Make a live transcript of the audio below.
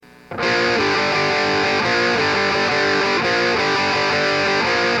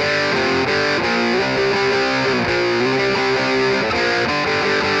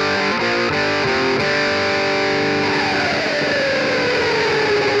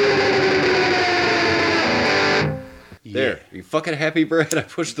You fucking happy, Brad? I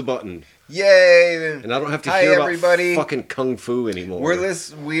pushed the button. Yay! And I don't have to hear everybody. about fucking kung fu anymore.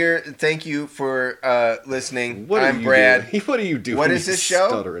 Thank you for listening. I'm Brad. What are you doing? What is this show?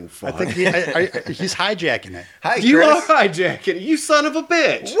 Stuttering fuck. I think he's hijacking it. Hi, Chris. You are hijacking it, you son of a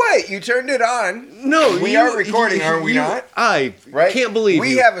bitch. What? You turned it on. No, we are recording, are we not? I right? can't believe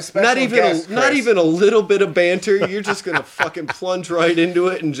we you. have a special guest, not even a little bit of banter. You're just gonna fucking plunge right into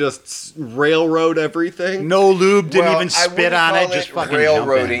it and just railroad everything. No lube, didn't even spit on it. Just fucking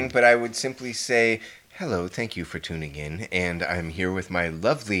railroading, but I would simply say, hello, thank you for tuning in, and I'm here with my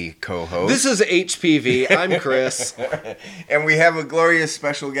lovely co-host. This is HPV. I'm Chris. And we have a glorious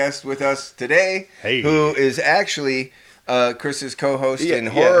special guest with us today, who is actually Chris's co-host in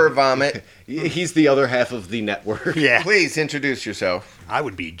Horror Vomit. He's the other half of the network. Yeah. Please introduce yourself. I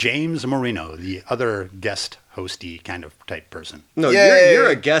would be James Moreno, the other guest hosty kind of type person. No, you're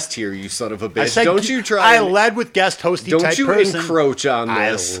a guest here, you son of a bitch. Don't you try. I led with guest hosty type person. Don't you encroach on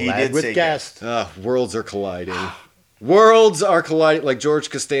this. I led with guest. Worlds are colliding. Worlds are colliding, like George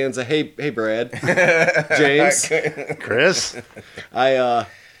Costanza. Hey, Brad, James, Chris. I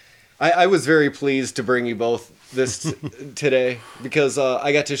was very pleased to bring you both this today because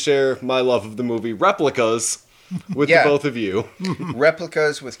I got to share my love of the movie Replicas with the both of you.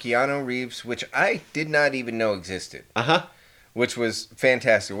 Replicas with Keanu Reeves, which I did not even know existed. Which was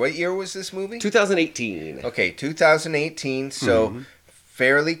fantastic. What year was this movie? 2018. Okay, 2018. So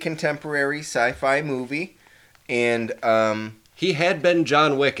fairly contemporary sci-fi movie, and he had been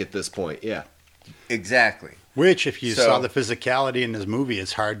John Wick at this point. Yeah, exactly. Which, if you saw the physicality in this movie,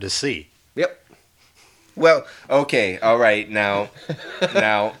 it's hard to see. Yep. Well, okay, all right. Now,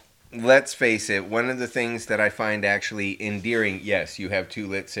 let's face it. One of the things that I find actually endearing. Yes, you have 2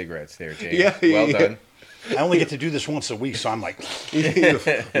 lit cigarettes there, James. Yeah, well done. I only get to do this once a week, so I'm like,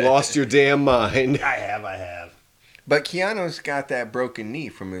 you've lost your damn mind. I have. But Keanu's got that broken knee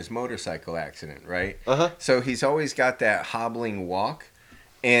from his motorcycle accident, right? So he's always got that hobbling walk.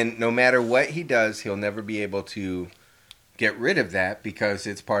 And no matter what he does, he'll never be able to get rid of that because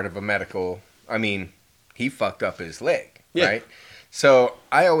it's part of a medical... I mean, he fucked up his leg, right? So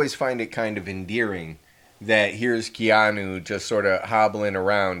I always find it kind of endearing that here's Keanu just sort of hobbling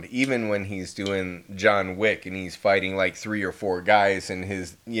around, even when he's doing John Wick and he's fighting like 3 or 4 guys and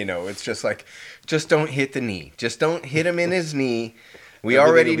his, it's just like, just don't hit the knee. Just don't hit him in his knee. We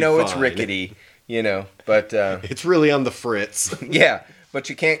already know it's rickety, but... it's really on the fritz. Yeah. But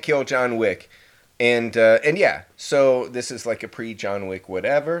you can't kill John Wick. And so this is like a pre-John Wick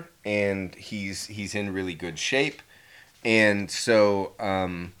whatever, and he's in really good shape. And so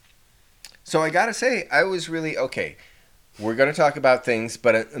I gotta say, I was really, okay, we're gonna talk about things,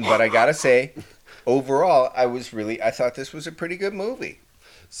 but I gotta say, overall, I thought this was a pretty good movie.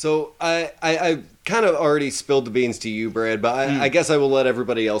 So I kind of already spilled the beans to you, Brad, but I guess I will let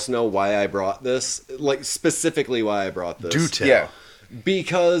everybody else know why I brought this, like specifically why I brought this. Do tell. Yeah.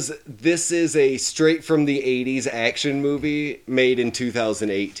 Because this is a straight from the 80s action movie made in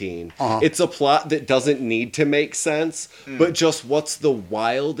 2018. It's a plot that doesn't need to make sense, but just what's the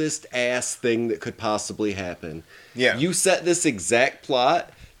wildest ass thing that could possibly happen. Yeah. You set this exact plot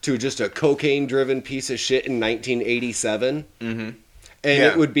to just a cocaine-driven piece of shit in 1987, and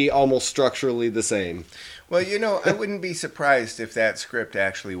it would be almost structurally the same. Well, I wouldn't be surprised if that script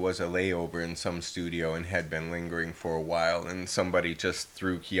actually was a layover in some studio and had been lingering for a while, and somebody just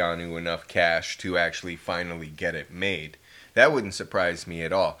threw Keanu enough cash to actually finally get it made. That wouldn't surprise me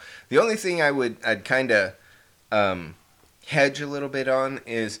at all. The only thing I'd kind of hedge a little bit on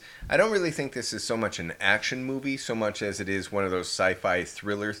is I don't really think this is so much an action movie so much as it is one of those sci-fi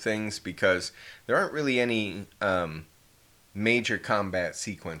thriller things, because there aren't really any... major combat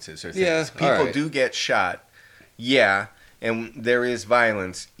sequences or things. Yeah, people do get shot, and there is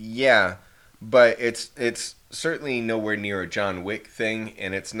violence, but it's certainly nowhere near a John Wick thing,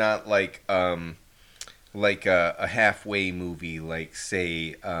 and it's not like a halfway movie like,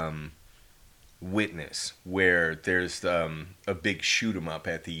 say, Witness, where there's a big shoot 'em up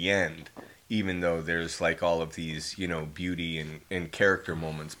at the end, even though there's like all of these beauty and character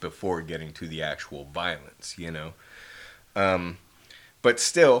moments before getting to the actual violence, but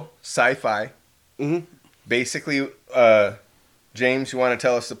still, sci-fi. Basically, James, you want to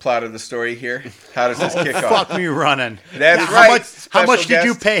tell us the plot of the story here? How does this kick off? Fuck me running. That's right. How much did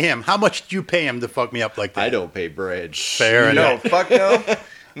you pay him? How much did you pay him to fuck me up like that? I don't pay bread. Fair enough. No, fuck no.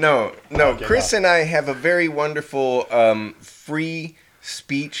 No. Okay, Chris and I have a very wonderful free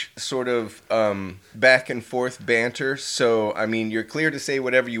speech sort of back and forth banter. So, I mean, you're clear to say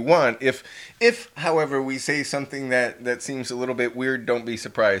whatever you want. If however, we say something that seems a little bit weird, don't be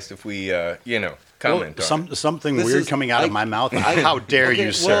surprised if we, comment on it. Something weird coming out of my mouth. How dare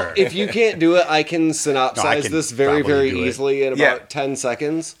you, sir? Well, if you can't do it, I can synopsize can this very, very probably do it. easily in about 10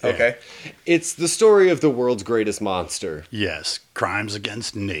 seconds. Okay. It's the story of the world's greatest monster. Yes, crimes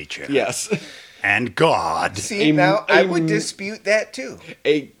against nature. Yes. And God. See, now I would dispute that too.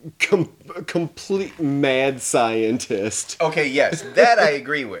 A complete mad scientist. Okay, yes, that I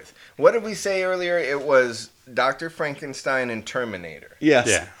agree with. What did we say earlier? It was Dr. Frankenstein and Terminator. Yes.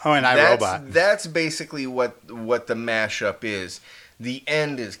 Yeah. Oh, and iRobot. That's basically what the mashup is. The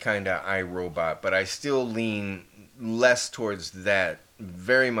end is kind of iRobot, but I still lean less towards that,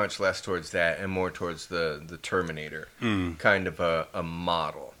 very much less towards that, and more towards the Terminator kind of a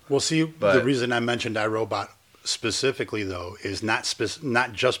model. Well, see, the reason I mentioned iRobot specifically, though, is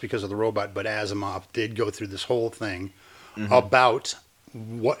not just because of the robot, but Asimov did go through this whole thing about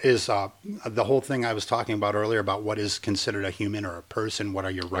what is the whole thing I was talking about earlier about what is considered a human or a person, what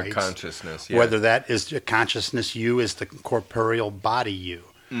are your rights. Or consciousness, yeah. Whether that is a consciousness you is the corporeal body you.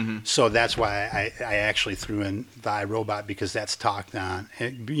 So that's why I actually threw in the iRobot, because that's talked on.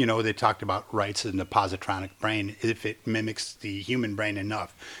 They talked about rights in the positronic brain. If it mimics the human brain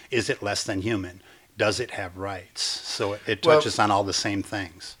enough, is it less than human? Does it have rights? So it touches on all the same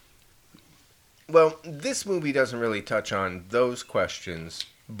things. Well, this movie doesn't really touch on those questions,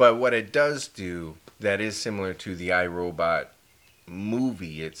 but what it does do that is similar to the iRobot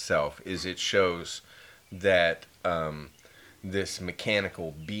movie itself is it shows that this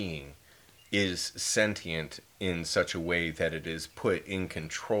mechanical being is sentient in such a way that it is put in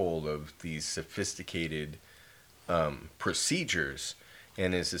control of these sophisticated procedures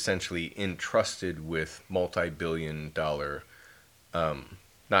and is essentially entrusted with multi-billion-dollar,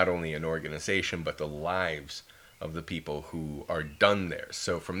 not only an organization, but the lives of the people who are done there.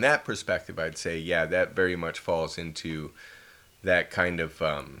 So from that perspective, I'd say, yeah, that very much falls into that kind of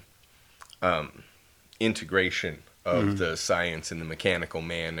integration of the science and the mechanical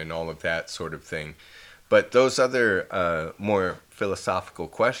man and all of that sort of thing. But those other more philosophical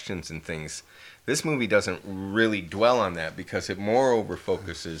questions and things, this movie doesn't really dwell on that because it moreover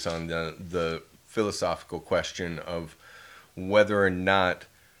focuses on the philosophical question of whether or not,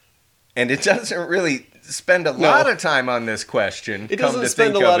 and it doesn't really spend a lot of time on this question. It doesn't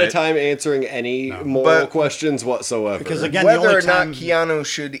spend a lot of time answering any moral questions whatsoever. Because again, whether or not Keanu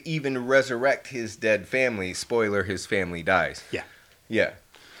should even resurrect his dead family, spoiler, his family dies. Yeah. Yeah.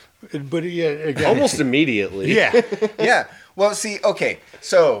 But again, almost immediately. Yeah. Yeah. Well, see, okay.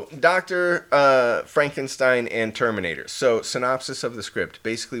 So, Dr. Frankenstein and Terminator. So, synopsis of the script.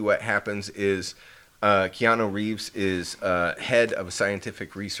 Basically what happens is Keanu Reeves is head of a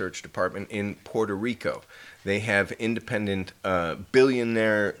scientific research department in Puerto Rico. They have independent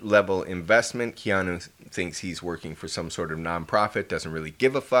billionaire-level investment. Keanu thinks he's working for some sort of nonprofit, doesn't really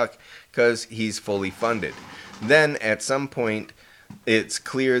give a fuck because he's fully funded. Then, at some point, it's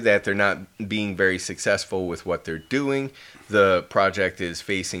clear that they're not being very successful with what they're doing. The project is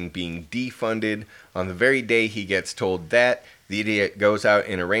facing being defunded. On the very day he gets told that, the idiot goes out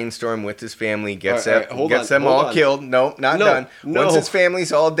in a rainstorm with his family, gets them all killed. No, not done. Once his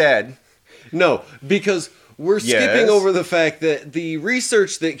family's all dead. No, because we're skipping over the fact that the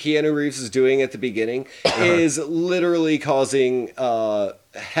research that Keanu Reeves is doing at the beginning is literally causing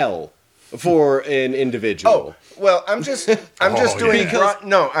hell for an individual. Oh, well, I'm just doing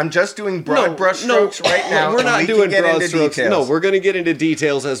broad brushstrokes right now. We're not doing broad strokes. No, we're going to get into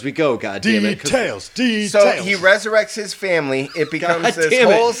details as we go. God damn it! Details. So he resurrects his family. It becomes this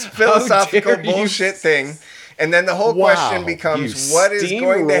whole philosophical bullshit thing. And then the whole question becomes, what is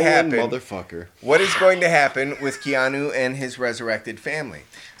going to happen? Motherfucker. What is going to happen with Keanu and his resurrected family?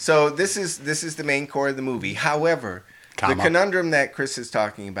 So this is the main core of the movie. However, the conundrum that Chris is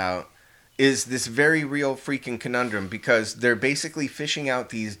talking about is this very real freaking conundrum because they're basically fishing out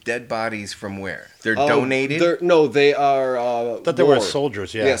these dead bodies from where? They're donated? They are... I thought they were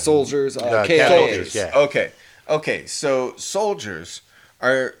soldiers, yeah. Yeah, soldiers. Soldiers, yeah. Okay, so soldiers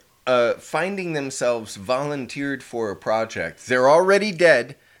are finding themselves volunteered for a project. They're already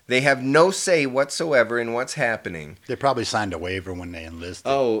dead. They have no say whatsoever in what's happening. They probably signed a waiver when they enlisted.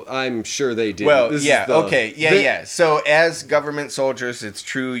 Oh, I'm sure they did. Well, yeah. So as government soldiers, it's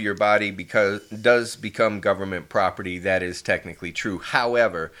true your body does become government property. That is technically true.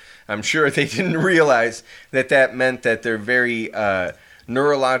 However, I'm sure they didn't realize that meant that their very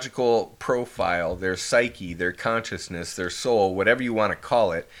neurological profile, their psyche, their consciousness, their soul, whatever you want to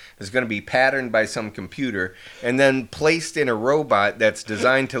call it, is going to be patterned by some computer and then placed in a robot that's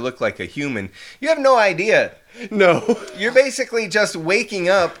designed to look like a human. You have no idea. No. You're basically just waking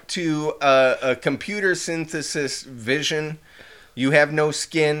up to a computer synthesis vision. You have no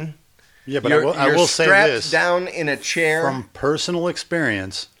skin. Yeah, but I will say this. Strapped down in a chair. From personal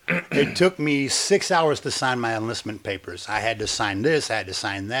experience, it took me 6 hours to sign my enlistment papers. I had to sign this, I had to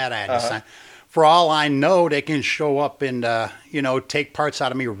sign that, I had to sign. For all I know, they can show up and, take parts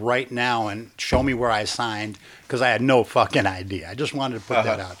out of me right now and show me where I signed because I had no fucking idea. I just wanted to put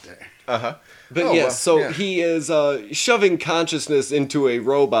that out there. But he is shoving consciousness into a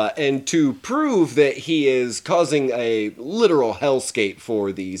robot, and to prove that he is causing a literal hellscape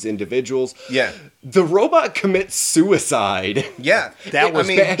for these individuals, the robot commits suicide. Yeah. That was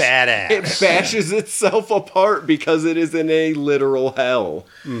badass. It bashes itself apart because it is in a literal hell.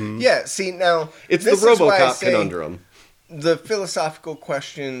 Mm-hmm. Yeah, see, now... It's the RoboCop conundrum. The philosophical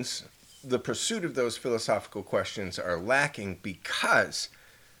questions, the pursuit of those philosophical questions are lacking because...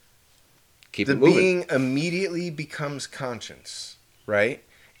 the being immediately becomes conscious, right?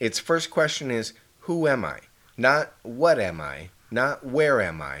 Its first question is, who am I? Not what am I? Not where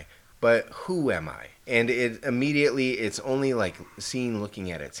am I? But who am I? And it's only like seen looking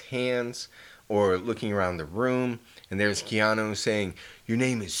at its hands or looking around the room. And there's Keanu saying, your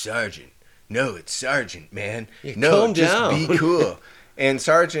name is Sergeant. No, it's Sergeant, man. Yeah, no, just be cool. And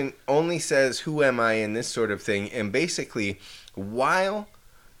Sergeant only says, who am I? And this sort of thing. And basically, while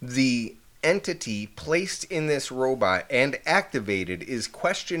the entity placed in this robot and activated is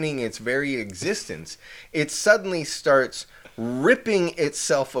questioning its very existence, it suddenly starts ripping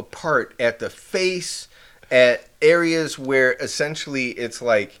itself apart at the face, at areas where essentially it's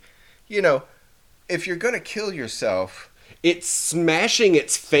like, if you're going to kill yourself, it's smashing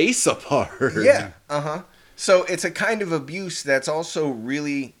its face apart. Yeah. So it's a kind of abuse that's also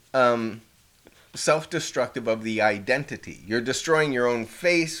really self-destructive of the identity. You're destroying your own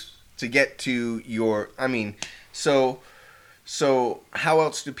face to get to your, so how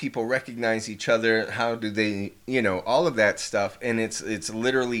else do people recognize each other? How do they, all of that stuff. And it's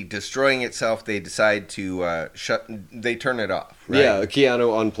literally destroying itself. They decide to they turn it off. Right? Yeah,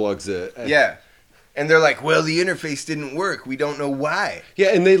 Keanu unplugs it. Yeah. And they're like, well, the interface didn't work. We don't know why.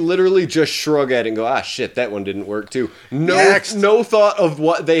 Yeah, and they literally just shrug at it and go, shit, that one didn't work too. No thought of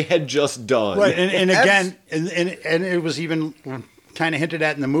what they had just done. Right, and again, and it was even kind of hinted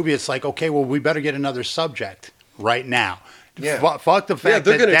at in the movie. It's like, okay, well, we better get another subject right now. Yeah. Fuck the fact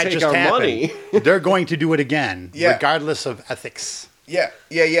they're gonna that take just our happened. money. They're going to do it again, regardless of ethics. Yeah,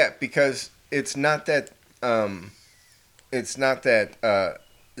 because it's not that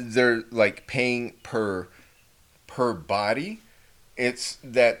they're like paying per body. It's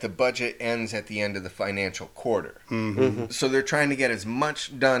that the budget ends at the end of the financial quarter. Mm-hmm. So they're trying to get as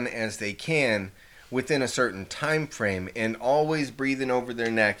much done as they can within a certain time frame, and always breathing over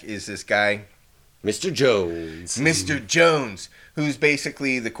their neck is this guy, Mr. Jones. Mr. Jones, who's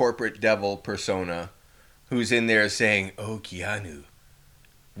basically the corporate devil persona, who's in there saying, oh, Keanu,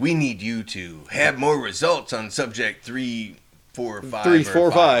 we need you to have more results on subject 3, 4, 5. 3,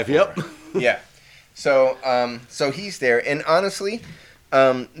 4, 5, yep. Yeah. So he's there, and honestly,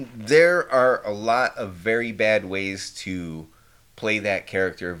 there are a lot of very bad ways to play that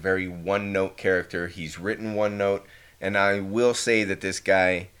character, very one-note character. He's written one note, and I will say that this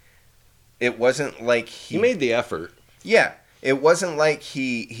guy, it wasn't like he made the effort. Yeah, it wasn't like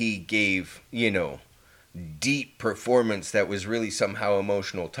he gave, deep performance that was really somehow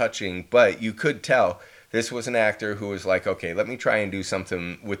emotional touching, but you could tell this was an actor who was like, okay, let me try and do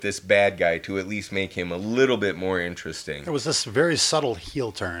something with this bad guy to at least make him a little bit more interesting. It was this very subtle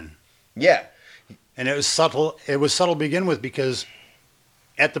heel turn. Yeah. And it was subtle. It was subtle to begin with because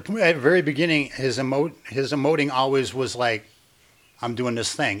at the very beginning, his emoting always was like, I'm doing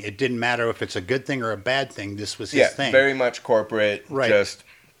this thing. It didn't matter if it's a good thing or a bad thing. This was his thing. Very much corporate, right. Just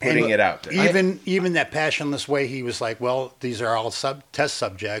putting it out there. Even that passionless way, he was like, well, these are all test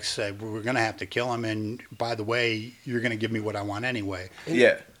subjects. We're going to have to kill them. And by the way, you're going to give me what I want anyway.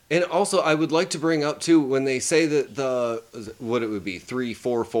 Yeah. And also, I would like to bring up, too, when they say that what it would be,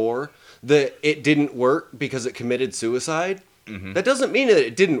 344, that it didn't work because it committed suicide, that doesn't mean that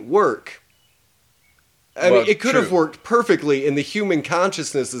it didn't work. I mean, it could have worked perfectly, and the human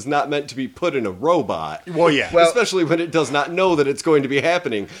consciousness is not meant to be put in a robot. Well, yeah. Especially when it does not know that it's going to be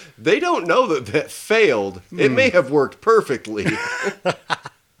happening. They don't know that failed. It may have worked perfectly.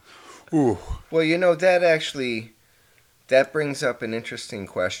 Ooh. Well, that brings up an interesting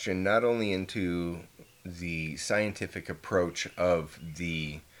question, not only into the scientific approach of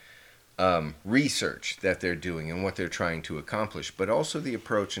the research that they're doing and what they're trying to accomplish, but also the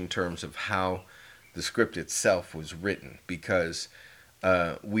approach in terms of how the script itself was written, because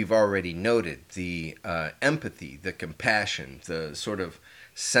we've already noted the empathy, the compassion, the sort of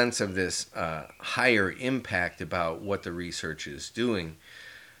sense of this higher impact about what the research is doing.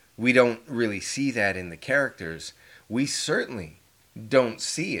 We don't really see that in the characters. We certainly don't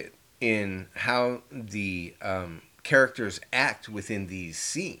see it in how the characters act within these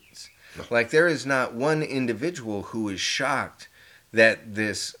scenes. Like, there is not one individual who is shocked that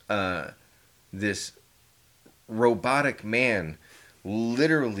this robotic man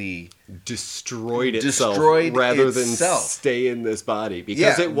literally destroyed itself rather than stay in this body,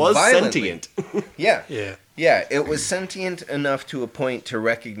 because it was violently. Sentient. Yeah, it was sentient enough to a point to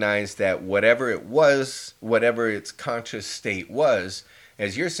recognize that whatever it was, whatever its conscious state was,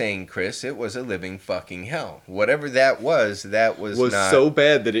 as you're saying, Chris, it was a living fucking hell. Whatever that was not so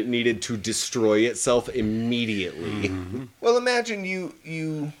bad that it needed to destroy itself immediately. Mm-hmm. Well, imagine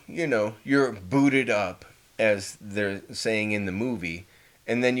you're booted up, as they're saying in the movie,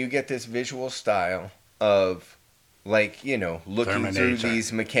 and then you get this visual style of, like, looking through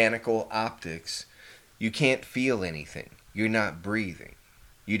these mechanical optics. You can't feel anything. You're not breathing.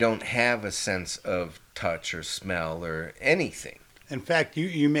 You don't have a sense of touch or smell or anything. In fact,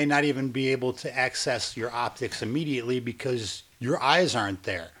 you may not even be able to access your optics immediately because your eyes aren't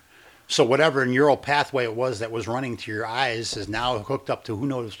there. So whatever neural pathway it was that was running to your eyes is now hooked up to who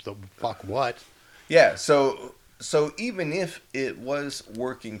knows the fuck what. Yeah, so even if it was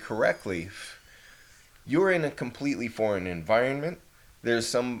working correctly, you're in a completely foreign environment. There's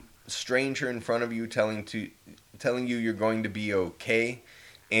some stranger in front of you telling you you're going to be okay,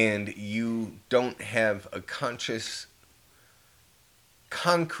 and you don't have a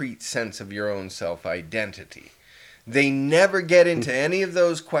concrete sense of your own self-identity. They never get into any of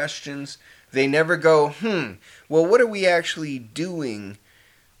those questions. They never go, well, what are we actually doing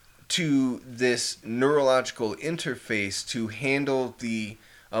to this neurological interface to handle the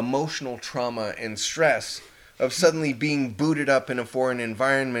emotional trauma and stress of suddenly being booted up in a foreign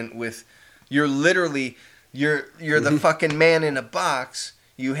environment with you're the fucking man in a box.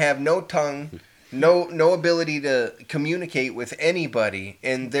 You have no tongue, no ability to communicate with anybody,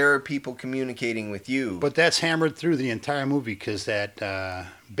 and there are people communicating with you. But that's hammered through the entire movie, because that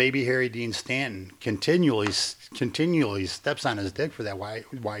baby Harry Dean Stanton continually steps on his dick for that. Why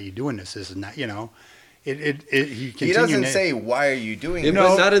are you doing this? This is not, he doesn't say, why are you doing this?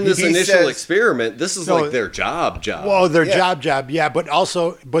 But not in this initial experiment. This is like their job. Well, their job, yeah. But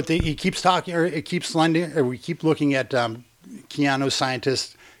also, he keeps talking, or it keeps lending, or we keep looking at Keanu's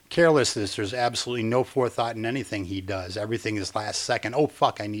scientist carelessness. There's absolutely no forethought in anything he does. Everything is last second. Oh,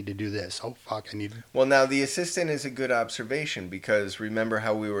 fuck, I need to do this. Oh, fuck, I need to... Well, now, the assistant is a good observation, because remember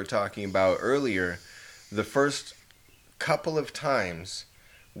how we were talking about earlier, the first couple of times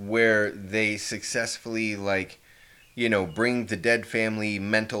where they successfully, bring the dead family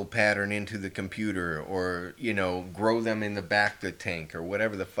mental pattern into the computer, or, grow them in the Bacta tank, or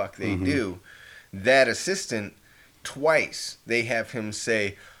whatever the fuck they do, that assistant, twice, they have him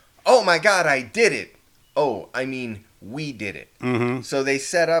say, oh my God, I did it. Oh, I mean, we did it. Mm-hmm. So they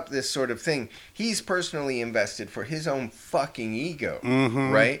set up this sort of thing. He's personally invested for his own fucking ego,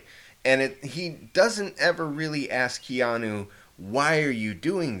 right? And he doesn't ever really ask Keanu, why are you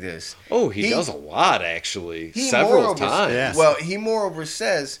doing this? Oh, he does a lot, actually. Several times. Yes. Well, he moreover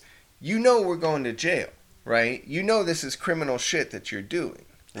says, we're going to jail, right? This is criminal shit that you're doing,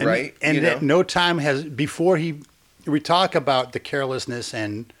 right? And at no time has, before we talk about the carelessness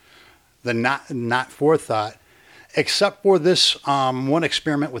and the not forethought, except for this one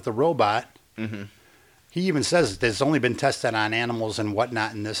experiment with the robot. Mm-hmm. He even says it's only been tested on animals and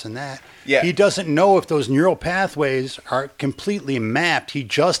whatnot and this and that. Yeah. He doesn't know if those neural pathways are completely mapped. He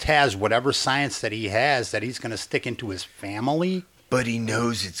just has whatever science that he has that he's going to stick into his family. But he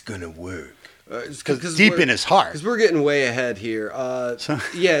knows it's going to work. Cause deep in his heart. Because we're getting way ahead here.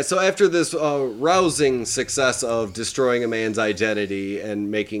 So after this rousing success of destroying a man's identity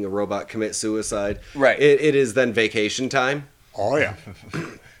and making a robot commit suicide, right? It is then vacation time. Oh, yeah.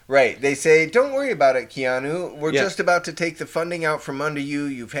 Right. They say, don't worry about it, Keanu. We're just about to take the funding out from under you.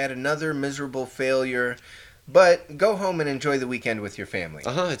 You've had another miserable failure. But go home and enjoy the weekend with your family.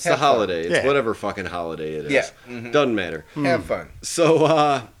 It's the holiday. It's whatever fucking holiday it is. Yeah. Mm-hmm. Doesn't matter. Have fun.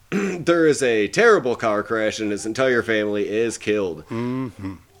 So, there is a terrible car crash and his entire family is killed.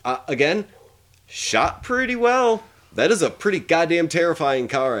 Mm-hmm. Again, shot pretty well. That is a pretty goddamn terrifying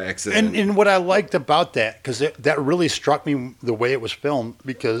car accident. And what I liked about that, because that really struck me the way it was filmed,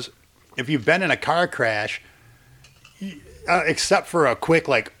 because if you've been in a car crash, except for a quick,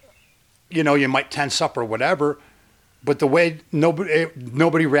 like, you know, you might tense up or whatever, but the way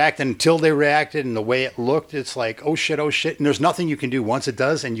nobody reacted until they reacted, and the way it looked, it's like, oh shit, and there's nothing you can do once it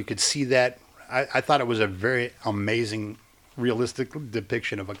does, and you could see that. I thought it was a very amazing, realistic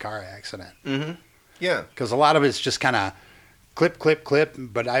depiction of a car accident. Mm-hmm. Yeah. Because a lot of it's just kind of clip,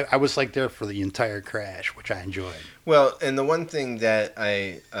 but I was like there for the entire crash, which I enjoyed. Well, and the one thing that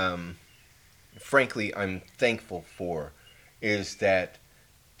frankly, I'm thankful for is that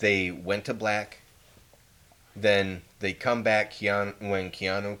they went to black, then they come back when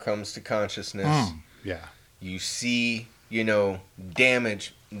Keanu comes to consciousness. Yeah. You see, you know,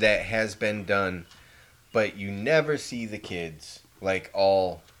 damage that has been done, but you never see the kids, like,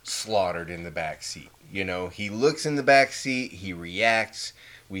 all slaughtered in the back seat. You know, he looks in the back seat, he reacts,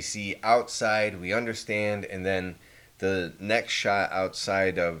 we see outside, we understand, and then the next shot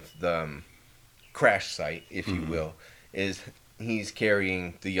outside of the crash site, if you will, is he's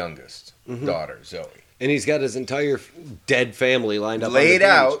carrying the youngest daughter, Zoe. And he's got his entire dead family lined up, laid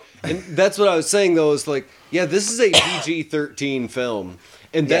out. And that's what I was saying, though, is like, yeah, this is a PG-13 film,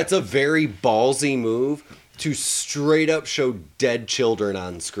 and that's a very ballsy move to straight up show dead children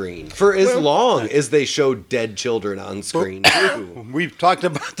on screen for as long as they show dead children on screen. We've talked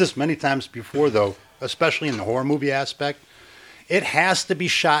about this many times before, though, especially in the horror movie aspect. It has to be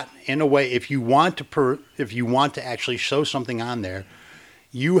shot in a way, if you want to actually show something on there,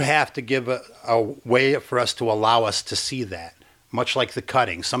 you have to give a way for us to allow us to see that. Much like the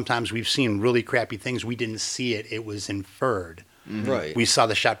cutting. Sometimes we've seen really crappy things. We didn't see it. It was inferred. Right. We saw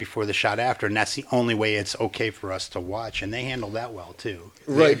the shot before, the shot after, and that's the only way it's okay for us to watch. And they handle that well, too.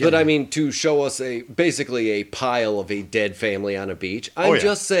 Right, but I mean, to show us basically a pile of a dead family on a beach, I'm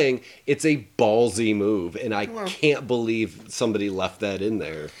just saying it's a ballsy move, and I can't believe somebody left that in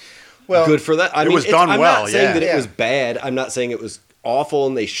there. Well, good for that. I mean, was done well. I'm not saying that it was bad. I'm not saying it was awful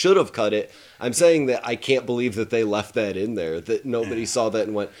and they should have cut it. I'm saying that I can't believe that they left that in there, that nobody saw that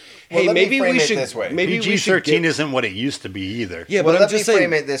and went, hey, well, maybe we should. This way. Maybe PG-13 isn't what it used to be either. Yeah, well, but I'm just saying. Let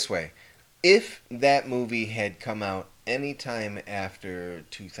me frame it this way. If that movie had come out anytime after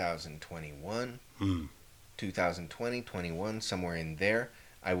 2021, 2020, 21, somewhere in there,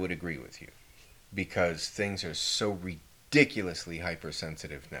 I would agree with you. Because things are so ridiculously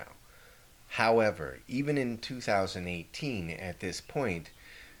hypersensitive now. However, even in 2018, at this point,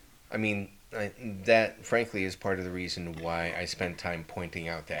 I mean, that frankly is part of the reason why I spent time pointing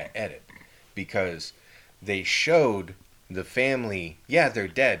out that edit. Because they showed the family, yeah, they're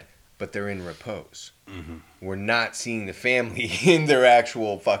dead, but they're in repose. Mm-hmm. We're not seeing the family in their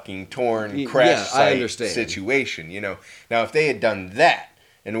actual fucking torn crash site situation, you know. Now, if they had done that,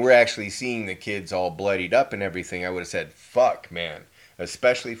 and we're actually seeing the kids all bloodied up and everything, I would have said, fuck, man.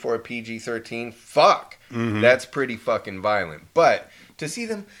 Especially for a PG-13, fuck. Mm-hmm. That's pretty fucking violent. But to see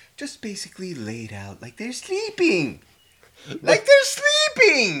them just basically laid out like they're sleeping. Like they're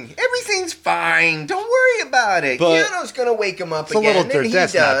sleeping. Everything's fine. Don't worry about it. Keanu's going to wake him up again. It's a little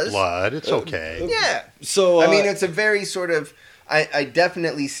that's not blood. It's okay. Yeah. So I mean, it's a very sort of... I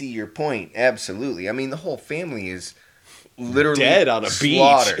definitely see your point. Absolutely. I mean, the whole family is literally dead on a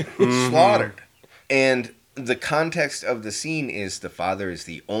slaughtered. beach. Slaughtered. And the context of the scene is the father is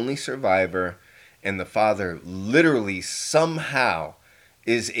the only survivor, and the father literally somehow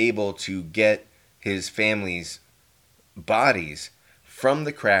is able to get his family's bodies from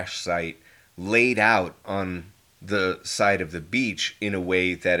the crash site laid out on the side of the beach in a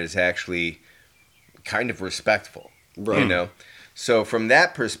way that is actually kind of respectful. Right. You know? So from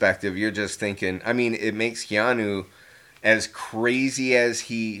that perspective, you're just thinking, I mean, it makes Keanu, as crazy as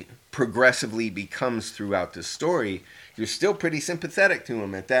he progressively becomes throughout the story, you're still pretty sympathetic to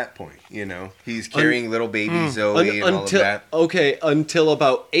him at that point. You know, he's carrying little baby Zoe and all of that. Okay, until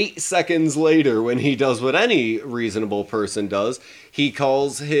about 8 seconds later, when he does what any reasonable person does, he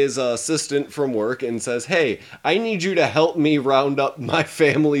calls his assistant from work and says, "Hey, I need you to help me round up my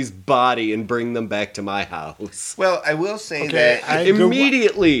family's body and bring them back to my house." Well, I will say that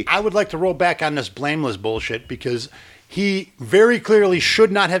immediately, I would like to roll back on this blameless bullshit, because he very clearly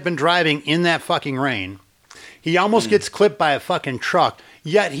should not have been driving in that fucking rain. He almost gets clipped by a fucking truck,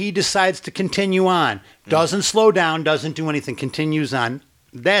 yet he decides to continue on. Doesn't slow down, doesn't do anything, continues on.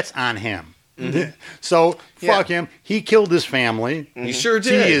 That's on him. Mm-hmm. So, fuck him. He killed his family. He sure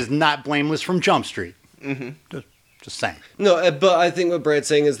did. He is not blameless from Jump Street. Mm-hmm. Just saying. No, but I think what Brad's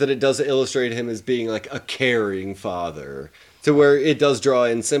saying is that it does illustrate him as being like a caring father. to where it does draw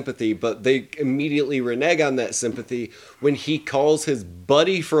in sympathy, but they immediately renege on that sympathy when he calls his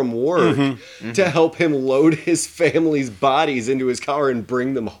buddy from work to help him load his family's bodies into his car and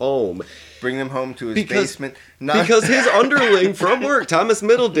bring them home. Bring them home to his basement. Because his underling from work, Thomas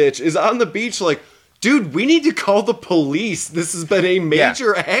Middleditch, is on the beach like, dude, we need to call the police. This has been a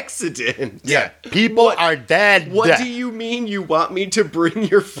major accident. Yeah. People are dead. What do you mean you want me to bring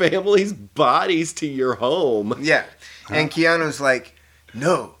your family's bodies to your home? Yeah. And Keanu's like,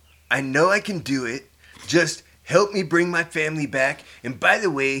 no, I know I can do it. Just help me bring my family back. And by the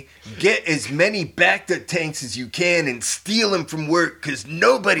way, get as many Bacta tanks as you can and steal them from work because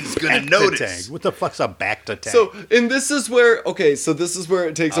nobody's going to notice. What the fuck's a Bacta tank? So, and this is where, this is where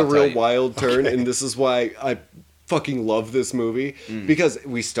it takes a real wild turn. And this is why I fucking love this movie. Because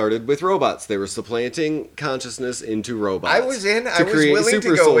we started with robots. They were supplanting consciousness into robots. I was willing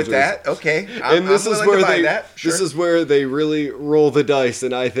to go with that. Okay. And this is where they really roll the dice,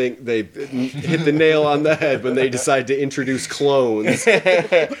 and I think they hit the nail on the head when they decide to introduce clones.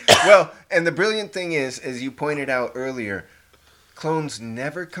 Well, and the brilliant thing is, as you pointed out earlier, clones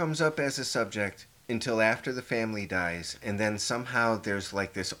never comes up as a subject until after the family dies, and then somehow there's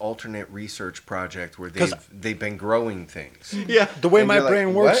like this alternate research project where they've been growing things. Yeah, the way my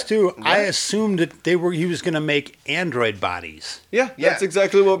brain works what? too, What? I assumed that he was going to make android bodies. Yeah, that's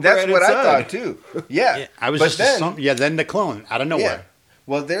exactly what That's Brad what had I said. thought too. Yeah, I was but then the clone out of nowhere. Yeah.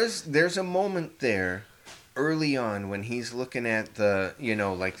 Well, there's a moment there early on when he's looking at the,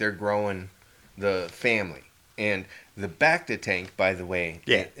 like they're growing the family. And the Bacta tank, by the way,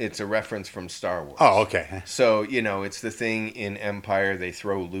 it's a reference from Star Wars. Oh, okay. So, it's the thing in Empire, they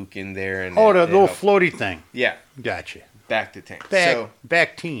throw Luke in there. And the little floaty thing. Yeah. Gotcha. Bacta tank.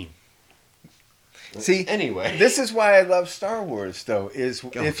 Back teen. See, anyway, this is why I love Star Wars, though, is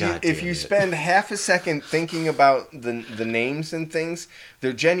if you spend half a second thinking about the names and things,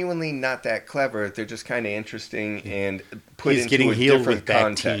 they're genuinely not that clever. They're just kind of interesting and put into a different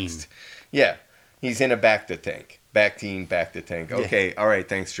context. Yeah. He's in a Bacta tank. Bacta tank. Okay, yeah. All right,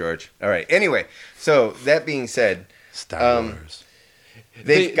 thanks, George. All right. Anyway, so that being said, Star Wars.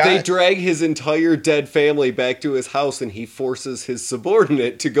 They drag his entire dead family back to his house, and he forces his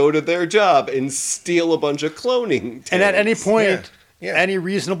subordinate to go to their job and steal a bunch of cloning tanks. And at any point, any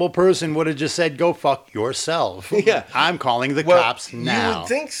reasonable person would have just said, go fuck yourself. Yeah. I'm calling the cops now. You would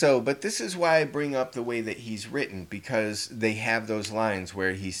think so, but this is why I bring up the way that he's written, because they have those lines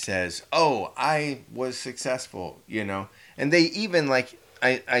where he says, oh, I was successful, And they even,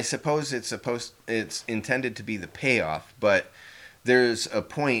 I suppose it's intended to be the payoff, but there's a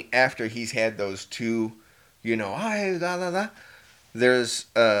point after he's had those two, there's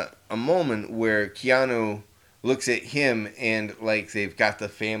a moment where Keanu looks at him and they've got the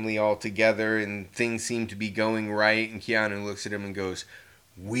family all together and things seem to be going right, and Keanu looks at him and goes,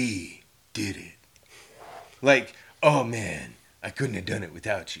 we did it. Oh man, I couldn't have done it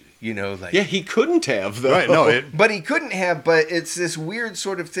without you. Yeah, he couldn't have, though. Right, no, but he couldn't have, but it's this weird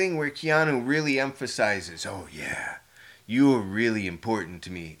sort of thing where Keanu really emphasizes, oh yeah, you are really important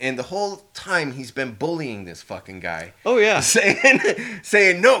to me. And the whole time he's been bullying this fucking guy. Oh, yeah.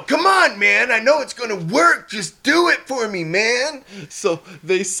 Saying, no, come on, man. I know it's going to work. Just do it for me, man. So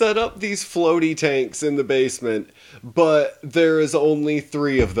they set up these floaty tanks in the basement, but there is only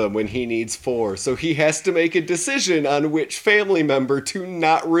 3 of them when he needs 4. So he has to make a decision on which family member to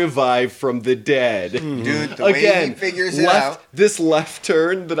not revive from the dead. Dude, the way he figures it out. This left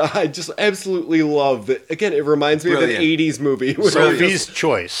turn that I just absolutely love. That again, it reminds me of an 80s movie. Sophie's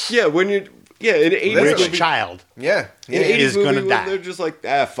Choice. Yeah, when you... Yeah, an 80s Which movie, child is going to die? They're just like,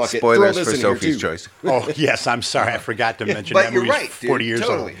 fuck Spoilers it. Spoilers for Sophie's Choice. Oh, yes, I'm sorry. I forgot to mention that movie's right, 40 years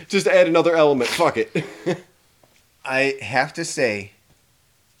totally. old. Just add another element. Fuck it. I have to say,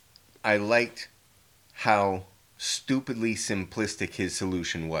 I liked how stupidly simplistic his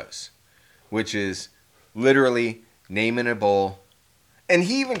solution was, which is literally name in a bowl. And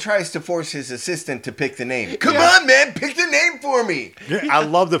he even tries to force his assistant to pick the name. Come on, man, pick the name for me. I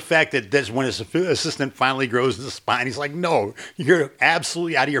love the fact that that's when his assistant finally grows the spine. He's like, no, you're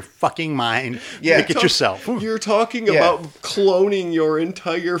absolutely out of your fucking mind. Pick it yourself. You're talking about cloning your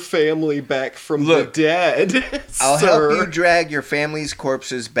entire family back from the dead. I'll help you drag your family's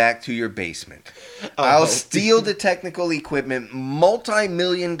corpses back to your basement. I'll steal the technical equipment,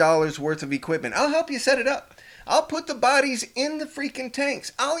 multi-million dollars worth of equipment. I'll help you set it up. I'll put the bodies in the freaking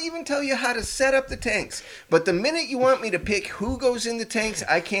tanks. I'll even tell you how to set up the tanks. But the minute you want me to pick who goes in the tanks,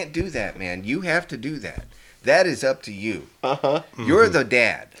 I can't do that, man. You have to do that. That is up to you. You're the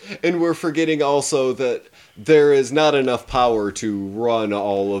dad. And we're forgetting also that there is not enough power to run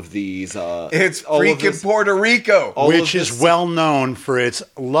all of these. It's freaking Puerto Rico. Which is well known for its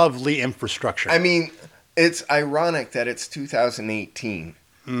lovely infrastructure. I mean, it's ironic that it's 2018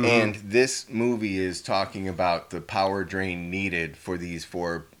 and this movie is talking about the power drain needed for these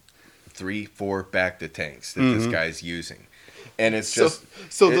 4 Bacta tanks that this guy's using. And it's just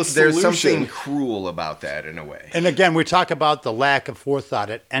there's something cruel about that in a way. And again, we talk about the lack of forethought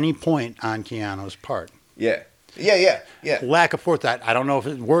at any point on Keanu's part. Yeah. Lack of forethought. I don't know if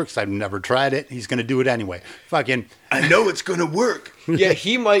it works. I've never tried it. He's going to do it anyway. Fucking. I know it's going to work. Yeah,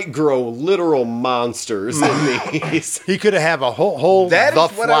 he might grow literal monsters in these. He could have a whole that The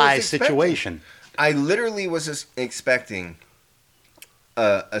is what Fly I was situation. I literally was expecting,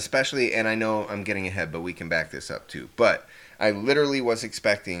 especially, and I know I'm getting ahead, but we can back this up too. But I literally was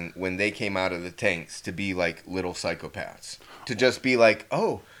expecting when they came out of the tanks to be like little psychopaths. To just be like,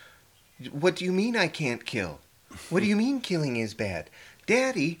 oh, what do you mean I can't kill? What do you mean killing is bad?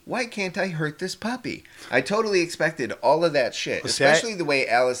 Daddy, why can't I hurt this puppy? I totally expected all of that shit. Especially the way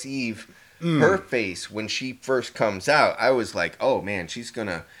Alice Eve, her face, when she first comes out, I was like, oh man, she's going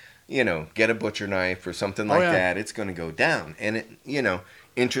to, get a butcher knife or something like that. It's going to go down. And it,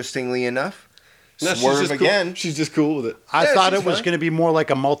 interestingly enough, swerve again. Cool. She's just cool with it. I thought it was going to be more like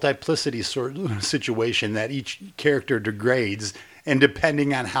a multiplicity sort of situation that each character degrades, and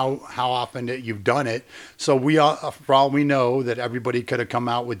depending on how often you've done it. So for all we know, that everybody could have come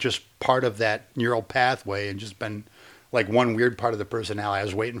out with just part of that neural pathway and just been like one weird part of the personality. I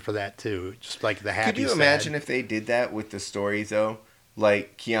was waiting for that too, just like the happy. Could you imagine if they did that with the story though?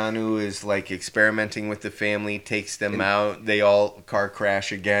 Like Keanu is like experimenting with the family, takes them out, they all car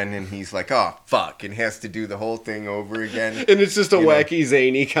crash again, and he's like, "Oh fuck!" and has to do the whole thing over again. And it's just a wacky,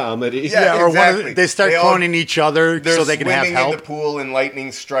 zany comedy. Yeah, exactly. They start cloning each other so they can have help. They're swimming in the pool, and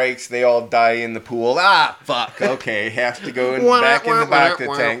lightning strikes. They all die in the pool. Ah, fuck. Okay, have to go back in the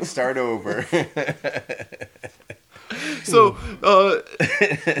Bacta tank, start over. So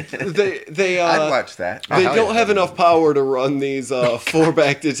they I'd watch that. They don't have enough power to run these 4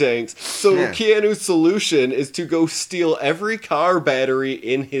 Bacta tanks. So Keanu's solution is to go steal every car battery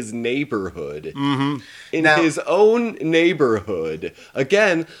in his neighborhood. In his own neighborhood.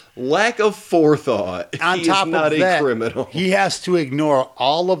 Again, lack of forethought. On he top is not of that, a criminal. He has to ignore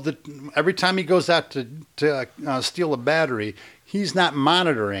all of every time he goes out to steal a battery, he's not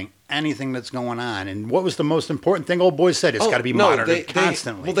monitoring anything that's going on. And what was the most important thing old boy said? It's got to be monitored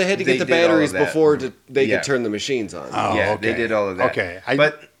constantly. They had to get the batteries before they could turn the machines on. Oh, yeah, okay. They did all of that.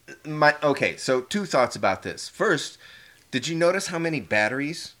 Okay. So 2 thoughts about this. First, did you notice how many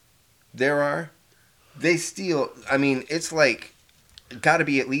batteries there are? They steal, I mean, it's like got to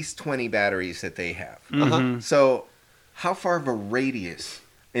be at least 20 batteries that they have. So how far of a radius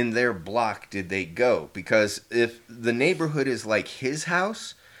in their block did they go? Because if the neighborhood is like his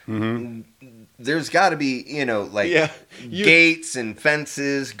house, there's got to be, gates and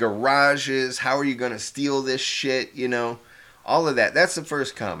fences, garages. How are you going to steal this shit, All of that. That's the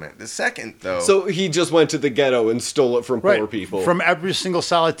first comment. The second, though... So he just went to the ghetto and stole it from poor people. From every single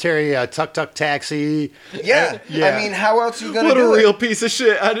solitary tuk-tuk taxi. Yeah. I mean, how else are you going to do it? What a real piece of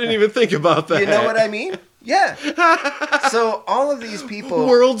shit. I didn't even think about that. You know what I mean? Yeah. So all of these people...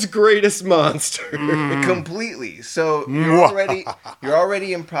 World's greatest monster. Completely. So you're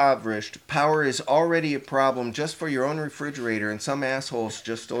already impoverished. Power is already a problem just for your own refrigerator, and some assholes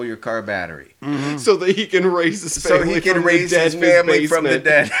just stole your car battery. So that he can raise his family from the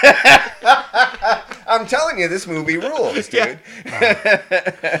dead. I'm telling you, this movie rules, dude.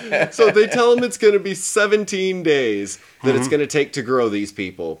 So they tell him it's going to be 17 days that it's going to take to grow these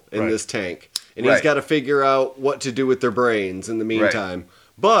people in this tank. And he's got to figure out what to do with their brains in the meantime.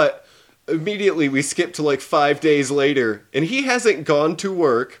 But immediately we skip to like 5 days later, and he hasn't gone to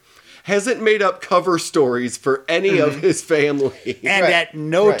work, hasn't made up cover stories for any of his family. And at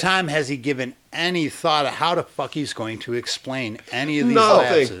no time has he given any thought of how the fuck he's going to explain any of these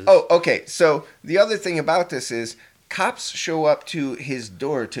lapses. Oh, okay. So the other thing about this is cops show up to his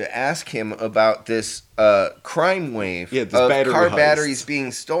door to ask him about this crime wave of car batteries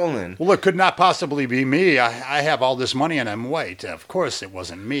being stolen. Well, it could not possibly be me. I have all this money and I'm white. Of course it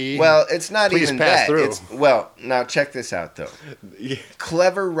wasn't me. Well, it's not Please even pass that. through. Now check this out, though.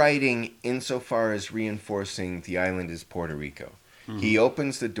 Clever writing insofar as reinforcing the island is Puerto Rico. He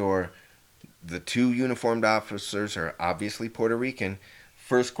opens the door. The 2 uniformed officers are obviously Puerto Rican.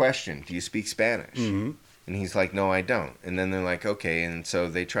 First question, do you speak Spanish? And he's like, no, I don't. And then they're like, okay. And so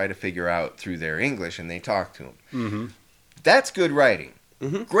they try to figure out through their English, and they talk to him. That's good writing.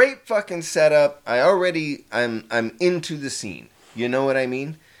 Mm-hmm. Great fucking setup. I'm into the scene. You know what I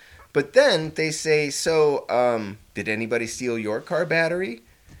mean? But then they say, so, did anybody steal your car battery?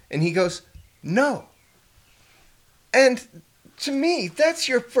 And he goes, no. And to me, that's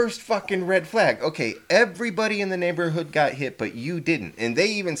your first fucking red flag. Okay, everybody in the neighborhood got hit, but you didn't. And they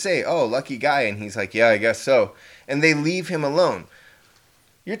even say, oh, lucky guy. And he's like, yeah, I guess so. And they leave him alone.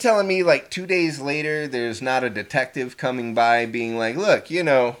 You're telling me, like, 2 days later, there's not a detective coming by being like, look,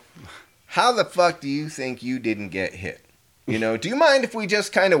 how the fuck do you think you didn't get hit? Do you mind if we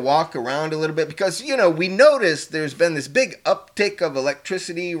just kind of walk around a little bit? Because, we noticed there's been this big uptick of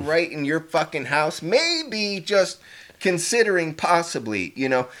electricity right in your fucking house. Maybe just considering possibly,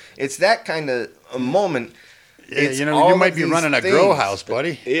 it's that kind of a moment. Yeah, you might be running a grow house,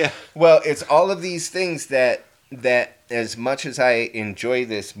 buddy. Yeah. Well, it's all of these things that as much as I enjoy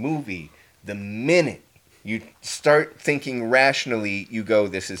this movie, the minute you start thinking rationally, you go,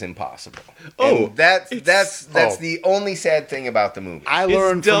 this is impossible. Oh, and that's the only sad thing about the movie. I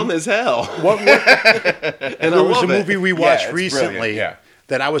learned it's dumb as hell. And there was a movie we watched recently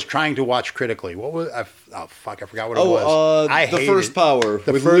that I was trying to watch critically. What was I forgot what it was. The First Power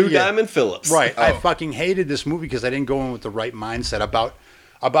with Lou Diamond Phillips. Right. I fucking hated this movie because I didn't go in with the right mindset.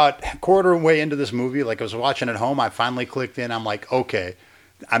 About quarter way into this movie, like I was watching at home, I finally clicked in. I'm like, okay,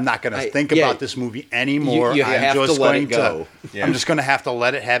 I'm not going to think about this movie anymore. You have to let it go. I'm just going to have to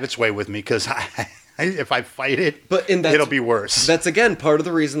let it have its way with me because if I fight it, it'll be worse. That's, again, part of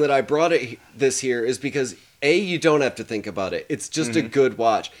the reason that I brought this here is because, A, you don't have to think about it. It's just a good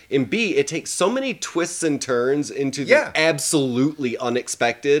watch. And B, it takes so many twists and turns into the absolutely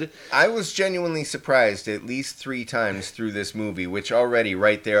unexpected. I was genuinely surprised at least 3 times through this movie, which already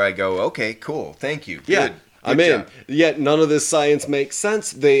right there I go, okay, cool, thank you. Yeah. Good. I'm in. Yet none of this science makes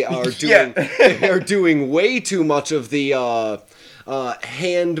sense. They are doing they are doing way too much of the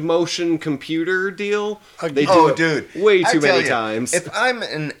hand motion computer deal. They do dude, way too many times. If I'm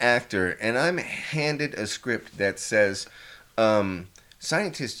an actor and I'm handed a script that says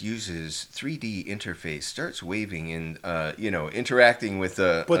scientist uses 3D interface, starts waving and interacting with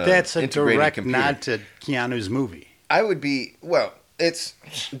a but that's a direct computer. nod to Keanu's movie. I would be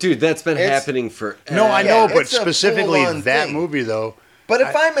Dude, that's been happening for. No, I know, but it's a specifically full-on that thing. movie though. But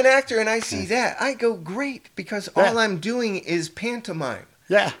if I'm an actor and I see that, I go, great, because all I'm doing is pantomime.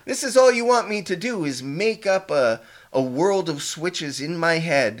 Yeah. This is all you want me to do is make up a world of switches in my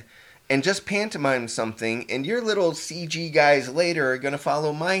head and just pantomime something, and your little CG guys later are going to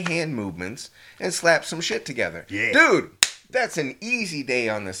follow my hand movements and slap some shit together. Yeah. Dude, that's an easy day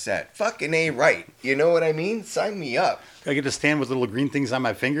on the set. Fucking A right. You know what I mean? Sign me up. I get to stand with little green things on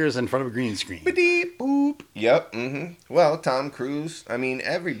my fingers in front of a green screen. Beep, boop. Yep. Mm-hmm. Well, Tom Cruise. I mean,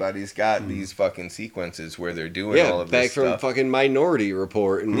 everybody's got these fucking sequences where they're doing all of this stuff. Back from fucking Minority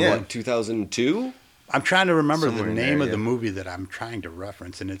Report in 2002? I'm trying to remember Somewhere the in name there, of the movie that I'm trying to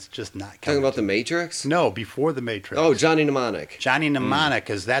reference, and it's just not coming. Talking about The Matrix? No, before The Matrix. Oh, Johnny Mnemonic. Johnny Mnemonic,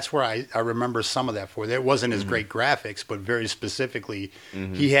 because that's where I remember some of that for. There wasn't as great graphics, but very specifically,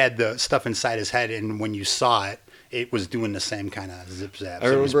 he had the stuff inside his head, and when you saw it, it was doing the same kind of zip-zaps. I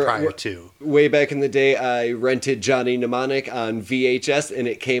remember it was prior to. Way back in the day, I rented Johnny Mnemonic on VHS, and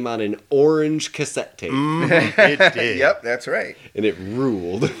it came on an orange cassette tape. It did. Yep, that's right. And it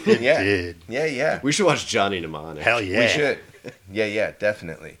ruled. It did. Yeah. We should watch Johnny Mnemonic. Hell yeah. We should. Yeah,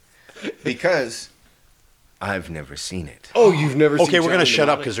 definitely. Because I've never seen it. Oh, you've never seen Okay, we're going to Johnny shut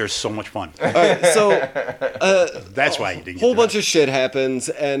up Mnemonic? because there's so much fun. All right, so That's why you didn't a get whole that. bunch of shit happens,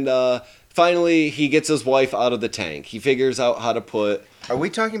 and finally he gets his wife out of the tank. He figures out how to put... Are we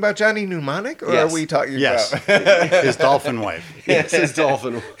talking about Johnny Mnemonic, or Yes. are we talking Yes. about... His dolphin wife. Yes, his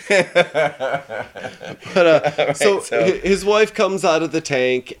dolphin. But so his wife comes out of the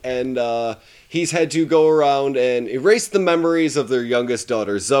tank, and he's had to go around and erase the memories of their youngest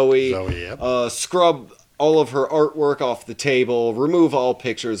daughter, Zoe. Yep. Scrub all of her artwork off the table, remove all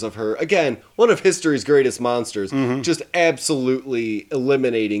pictures of her. Again, one of history's greatest monsters, just absolutely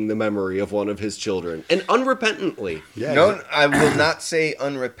eliminating the memory of one of his children, and unrepentantly. Yeah. No, I will not say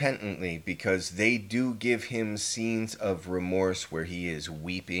unrepentantly, because they do give him scenes of remorse where he is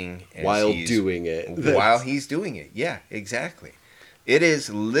weeping as While doing it. While he's doing it. Yeah, exactly. It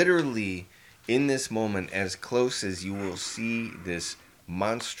is literally, in this moment, as close as you will see this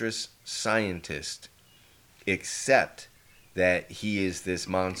monstrous scientist, except that he is this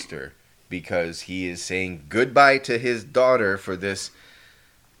monster because he is saying goodbye to his daughter for this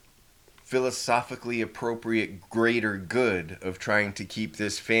philosophically appropriate greater good of trying to keep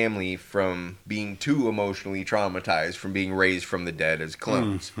this family from being too emotionally traumatized from being raised from the dead as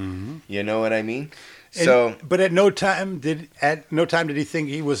clones. You know what I mean? But at no time did he think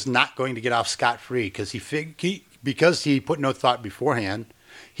he was not going to get off scot-free because he put no thought beforehand.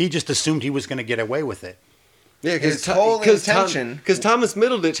 He just assumed he was going to get away with it. Yeah, because Thomas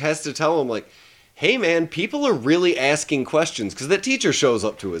Middleditch has to tell him, like, hey, man, people are really asking questions because that teacher shows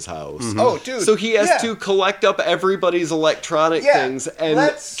up to his house. Mm-hmm. Oh, dude. So he has to collect up everybody's electronic things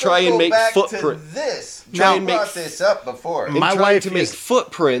and try and make footprints. Brought this up before. My wife to make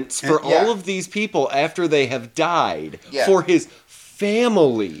footprints for all of these people after they have died for his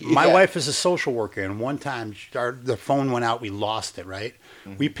family. My wife is a social worker, and one time the phone went out. We lost it, right?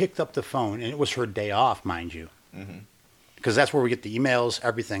 Mm-hmm. We picked up the phone, and it was her day off, mind you. Because that's where we get the emails,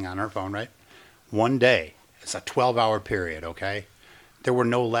 everything on our phone, right? One day. It's a 12-hour period, okay? There were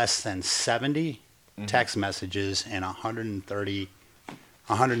no less than 70 text messages and 130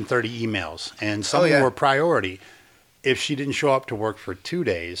 emails. And some of them were priority. If she didn't show up to work for 2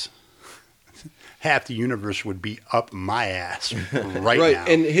 days, half the universe would be up my ass right now.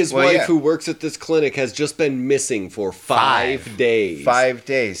 And his wife, who works at this clinic, has just been missing for 5 days. 5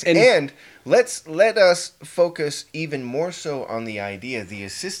 days. And let us focus even more so on the idea. The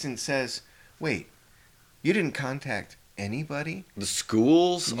assistant says, wait, you didn't contact anybody? The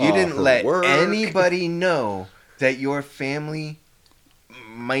schools? You didn't let anybody know that your family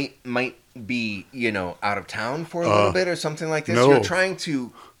might be, out of town for a little bit or something like this? No. You're trying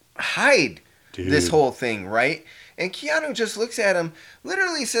to hide this whole thing, right? And Keanu just looks at him,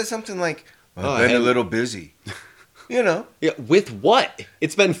 literally says something like, I've been a little busy. Yeah, with what?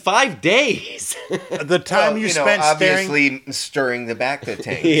 It's been 5 days. The time you spent obviously stirring the bacta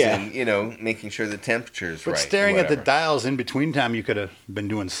tanks and, making sure the temperature's right. But staring at the dials in between time, you could have been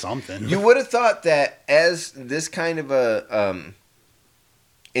doing something. You would have thought that as this kind of a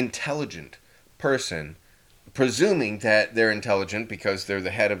intelligent person, presuming that they're intelligent because they're the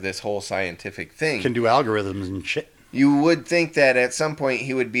head of this whole scientific thing, can do algorithms and shit. You would think that at some point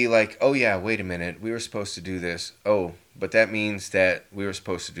he would be like, oh yeah, wait a minute, we were supposed to do this. Oh, but that means that we were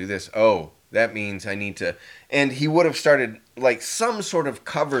supposed to do this. Oh, that means I need to... And he would have started like some sort of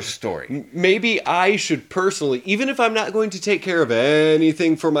cover story. Maybe I should personally, even if I'm not going to take care of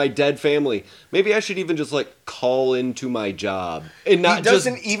anything for my dead family, maybe I should even just call into my job. And not he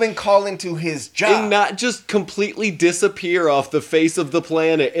doesn't even call into his job. And not just completely disappear off the face of the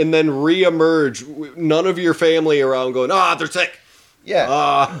planet and then reemerge, none of your family around going, they're sick.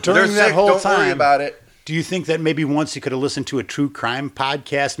 Yeah. During that whole Don't time, worry about it. Do you think that maybe once you could have listened to a true crime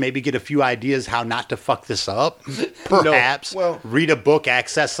podcast, maybe get a few ideas how not to fuck this up? Perhaps. No. Well, read a book,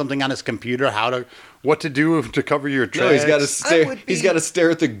 access something on his computer, what to do to cover your tracks. No, he's got to stare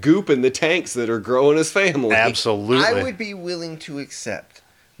at the goop in the tanks that are growing his family. Absolutely. I would be willing to accept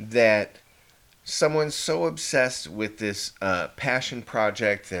that someone's so obsessed with this passion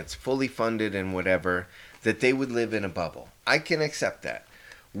project that's fully funded and whatever that they would live in a bubble. I can accept that.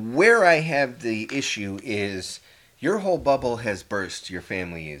 Where I have the issue is your whole bubble has burst. Your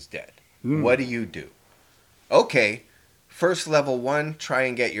family is dead. What do you do? Okay, first level 1, try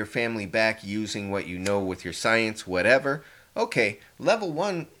and get your family back using what you know with your science, whatever. Okay, level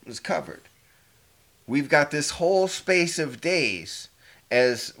 1 is covered. We've got this whole space of days,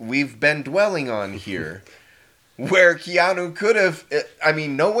 as we've been dwelling on here, where Keanu could have...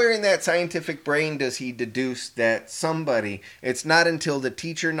 nowhere in that scientific brain does he deduce that somebody... It's not until the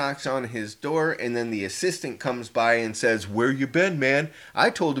teacher knocks on his door and then the assistant comes by and says, where you been, man? I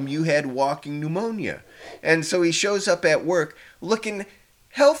told him you had walking pneumonia. And so he shows up at work looking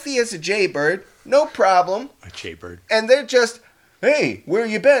healthy as a jaybird, no problem. A jaybird. And they're just, hey, where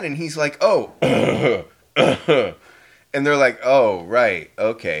you been? And he's like, oh, and they're like, oh, right,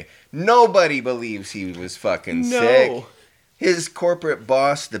 okay. Nobody believes he was fucking sick. His corporate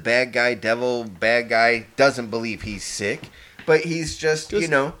boss, the bad guy, doesn't believe he's sick. But he's just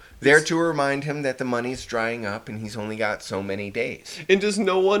there to remind him that the money's drying up and he's only got so many days. And does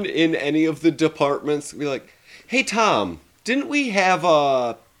no one in any of the departments be like, hey, Tom, didn't we have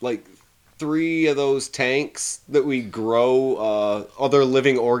 3 of those tanks that we grow other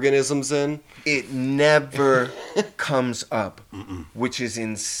living organisms in? It never comes up, which is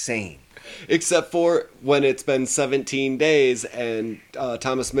insane. Except for when it's been 17 days and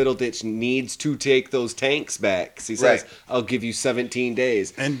Thomas Middleditch needs to take those tanks back. So he says, I'll give you 17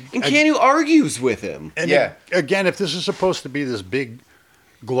 days. And Keanu argues with him. And again, if this is supposed to be this big,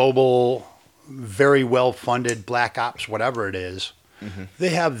 global, very well-funded Black Ops, whatever it is, they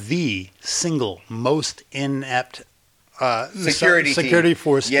have the single most inept security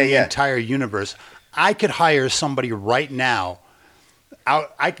force in the entire universe. I could hire somebody right now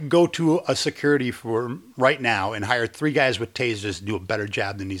I could go to a security firm right now and hire 3 guys with tasers to do a better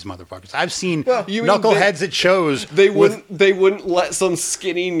job than these motherfuckers. I've seen knuckleheads at shows. They wouldn't let some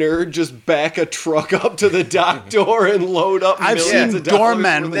skinny nerd just back a truck up to the dock door and load up. I've seen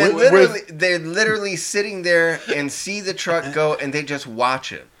doormen. They're literally sitting there and see the truck go, and they just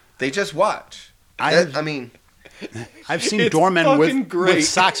watch it. They just watch. I've seen doormen with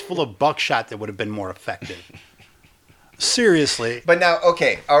socks full of buckshot that would have been more effective. Seriously. But now,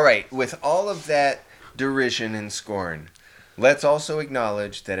 okay, all right. With all of that derision and scorn, let's also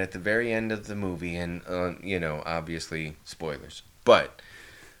acknowledge that at the very end of the movie, and, obviously spoilers, but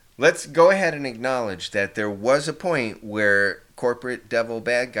let's go ahead and acknowledge that there was a point where corporate devil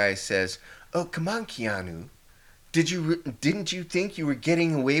bad guy says, "Oh, come on, Keanu. Didn't you think you were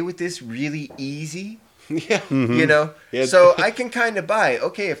getting away with this really easy?" Yeah. Mm-hmm. Yeah. So I can kind of buy,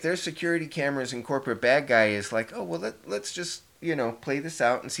 okay, if there's security cameras and corporate bad guy is like, oh, well, let's just, play this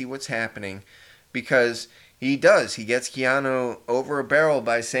out and see what's happening. Because he gets Keanu over a barrel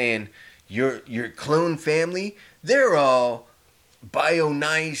by saying, your clone family, they're all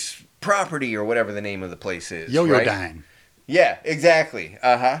bio-nice property or whatever the name of the place is. Yo-Yodyne. Right? Yeah, exactly.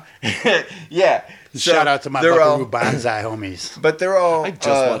 Yeah. Shout out to my Buckaroo Banzai homies. But they're all... I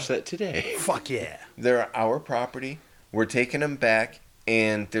just watched that today. Fuck yeah. They're our property. We're taking them back,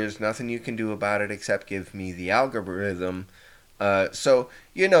 and there's nothing you can do about it except give me the algorithm. So,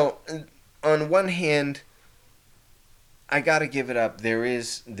 on one hand, I got to give it up. There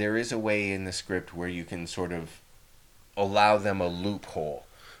is a way in the script where you can sort of allow them a loophole.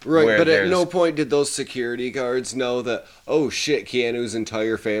 Right, but at no point did those security guards know that, oh shit, Keanu's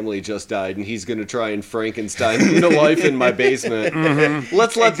entire family just died and he's going to try and Frankenstein him to life in my basement. Mm-hmm.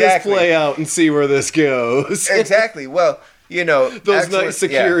 Let's let this play out and see where this goes. Exactly. Well, those nice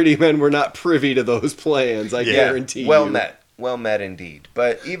security men were not privy to those plans, I guarantee you. Well met indeed.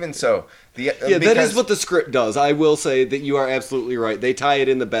 But even so... that is what the script does. I will say that you are absolutely right. They tie it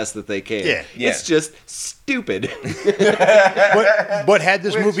in the best that they can. Yeah. It's just stupid. But had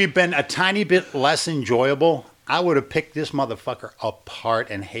this movie been a tiny bit less enjoyable, I would have picked this motherfucker apart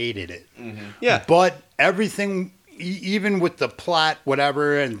and hated it. Mm-hmm. Yeah. But everything, even with the plot,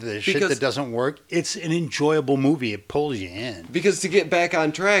 whatever, and the shit that doesn't work, it's an enjoyable movie. It pulls you in. Because to get back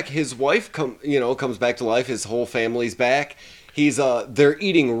on track, his wife comes back to life. His whole family's back. They're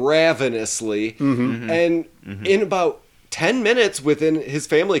eating ravenously, and in about 10 minutes within his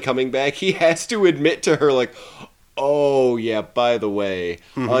family coming back, he has to admit to her, like, oh, yeah, by the way,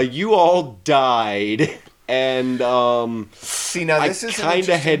 you all died, and see, now this I kind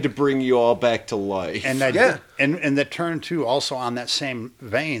of had to bring you all back to life. And and the turn, too, also on that same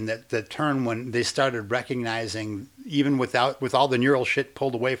vein, that the turn when they started recognizing, even with all the neural shit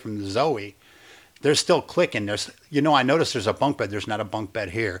pulled away from Zoe, they're still clicking. I noticed there's a bunk bed. There's not a bunk bed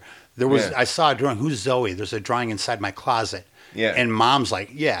here. I saw a drawing. Who's Zoe? There's a drawing inside my closet. Yeah. And Mom's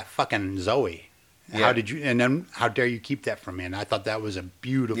like, yeah, fucking Zoe. Yeah. How did you? And then how dare you keep that from me? And I thought that was a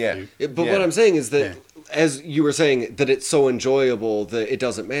beautiful. Yeah. But what I'm saying is that, as you were saying, that it's so enjoyable that it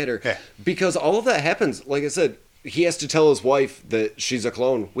doesn't matter. Yeah. Because all of that happens, like I said, he has to tell his wife that she's a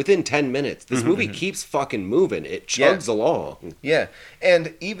clone within 10 minutes. This movie keeps fucking moving. It chugs along. Yeah.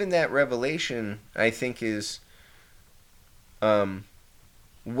 And even that revelation, I think, is well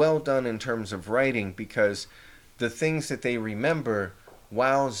done in terms of writing, because the things that they remember,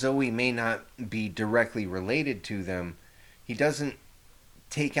 while Zoe may not be directly related to them, he doesn't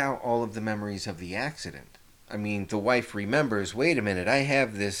take out all of the memories of the accident. I mean, the wife remembers, wait a minute, I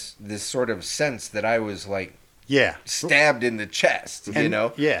have this sort of sense that I was like, stabbed in the chest,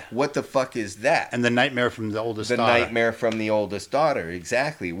 Yeah. What the fuck is that? And the nightmare from the oldest daughter. The nightmare from the oldest daughter,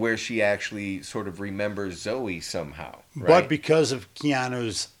 exactly, where she actually sort of remembers Zoe somehow. Right? But because of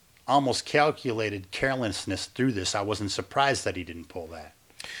Keanu's almost calculated carelessness through this, I wasn't surprised that he didn't pull that.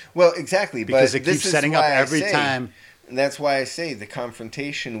 Well, exactly. Because but it keeps setting up every time. That's why I say the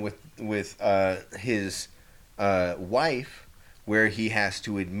confrontation with his wife, where he has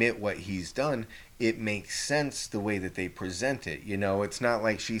to admit what he's done, it makes sense the way that they present it. It's not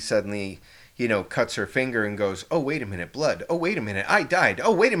like she suddenly, cuts her finger and goes, oh, wait a minute, blood. Oh, wait a minute, I died.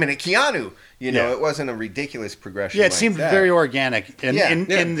 Oh, wait a minute, Keanu. It wasn't a ridiculous progression. Yeah, it seemed very organic. And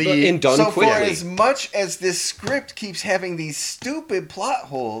done so quickly. For as much as this script keeps having these stupid plot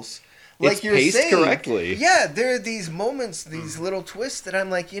holes, like it's you're paced saying, correctly. Yeah, there are these moments, these little twists that I'm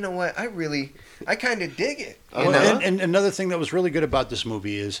like, you know what, I kind of dig it. And another thing that was really good about this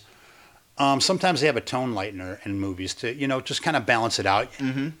movie is sometimes they have a tone lightener in movies to, just kind of balance it out.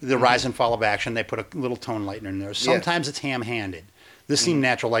 The rise and fall of action, they put a little tone lightener in there. Sometimes it's ham-handed. This seemed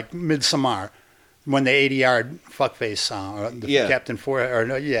natural, like Midsommar. when the ADR fuckface song, or the Captain Forehead, or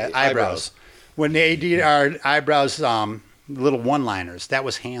no, eyebrows. When the ADR eyebrows, little one-liners, that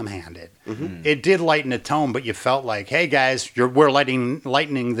was ham-handed. Mm-hmm. It did lighten the tone, but you felt like, hey guys, we're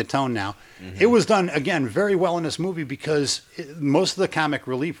lightening the tone now. Mm-hmm. It was done again very well in this movie because most of the comic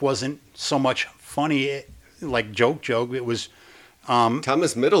relief wasn't so much funny, like joke. It was.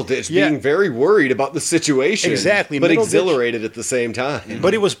 Thomas Middleditch being very worried about the situation. Exactly. But exhilarated at the same time.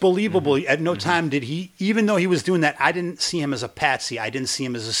 But it was believable. At no time did he, even though he was doing that, I didn't see him as a patsy. I didn't see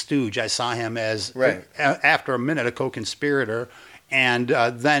him as a stooge. I saw him as, after a minute, a co-conspirator. And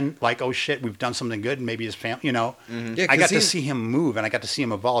then, like, oh shit, we've done something good, and maybe his family, Mm-hmm. I got to see him move, and I got to see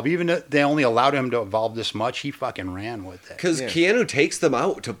him evolve. Even if they only allowed him to evolve this much, he fucking ran with it. Because Keanu takes them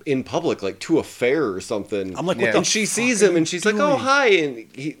out in public, like to a fair or something. I'm like, what the and she sees him, and she's like, oh, hi.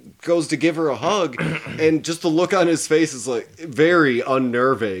 And he goes to give her a hug, and just the look on his face is, like, very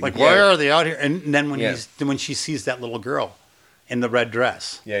unnerving. Like, why are they out here? And then when she sees that little girl in the red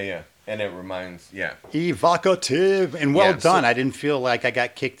dress. Yeah. And it reminds, evocative and well done. I didn't feel like I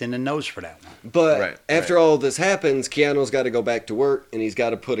got kicked in the nose for that one. But after all this happens, Keanu's got to go back to work, and he's got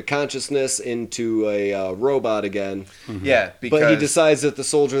to put a consciousness into a robot again. Mm-hmm. Yeah, but he decides that the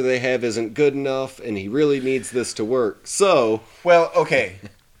soldier they have isn't good enough, and he really needs this to work. So, well, okay,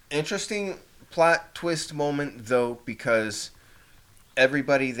 interesting plot twist moment though, because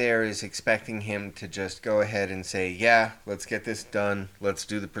everybody there is expecting him to just go ahead and say, yeah, let's get this done. Let's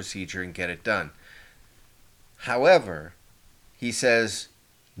do the procedure and get it done. However, he says,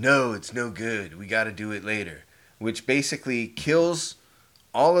 no, it's no good. We got to do it later, which basically kills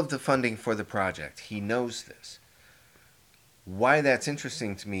all of the funding for the project. He knows this. Why that's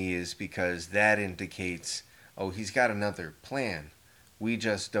interesting to me is because that indicates, he's got another plan. We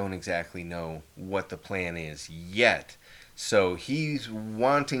just don't exactly know what the plan is yet. So he's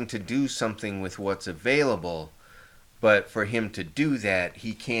wanting to do something with what's available, but for him to do that,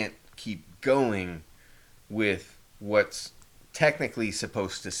 he can't keep going with what's technically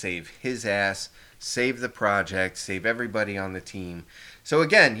supposed to save his ass, save the project, save everybody on the team. So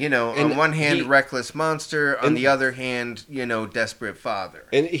again, on one hand, reckless monster, on the other hand, desperate father.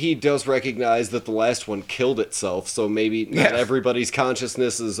 And he does recognize that the last one killed itself, so maybe not everybody's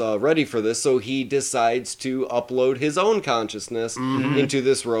consciousness is ready for this, so he decides to upload his own consciousness into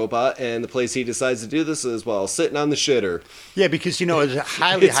this robot, and the place he decides to do this is, sitting on the shitter. Yeah, because, it's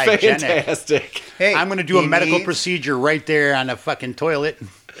highly hygienic. Fantastic. Hey, I'm going to do a medical procedure right there on a fucking toilet.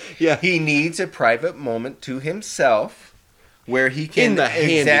 Yeah. He needs a private moment to himself. Where he can in the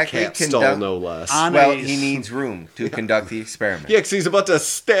handicap stall, no less. He needs room to conduct the experiment. Yeah, because he's about to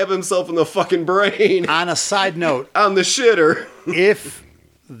stab himself in the fucking brain. On a side note, on the shitter. If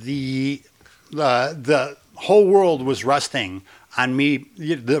the whole world was resting on me,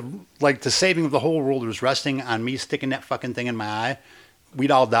 the saving of the whole world was resting on me sticking that fucking thing in my eye,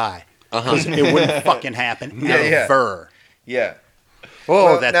 we'd all die because it wouldn't fucking happen ever. Yeah.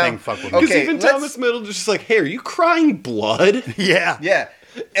 Oh, that thing fucked with me. Because even Thomas Middleditch is just like, hey, are you crying blood? Yeah. Yeah.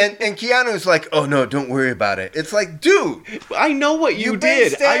 And Keanu's like, oh, no, don't worry about it. It's like, dude. I know what you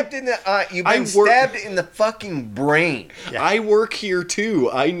did. You've been stabbed in the fucking brain. Yeah. I work here, too.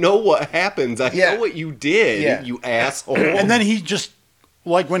 I know what happens. I know what you did, you asshole. And then he just,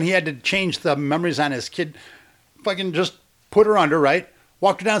 like when he had to change the memories on his kid, fucking just put her under, right?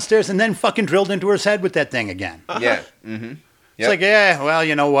 Walked her downstairs and then fucking drilled into her head with that thing again. Yeah. Mm-hmm. It's like,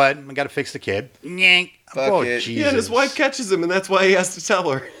 you know what? I got to fix the kid. Yank. Fuck it. Jesus. Yeah, and his wife catches him, and that's why he has to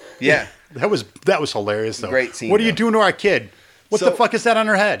tell her. Yeah. That was hilarious, though. Great scene. What are you doing to our kid? What the fuck is that on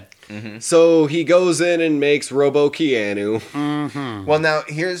her head? Mm-hmm. So he goes in and makes Robo Keanu. Mm-hmm. Well, now,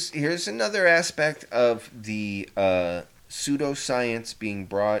 here's another aspect of the pseudoscience being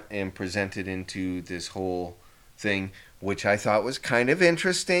brought and presented into this whole thing, which I thought was kind of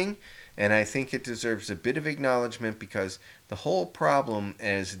interesting. And I think it deserves a bit of acknowledgement because the whole problem,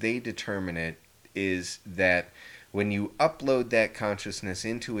 as they determine it, is that when you upload that consciousness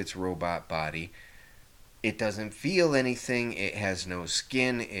into its robot body, it doesn't feel anything, it has no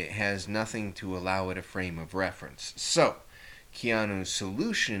skin, it has nothing to allow it a frame of reference. So, Keanu's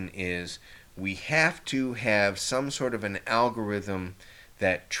solution is we have to have some sort of an algorithm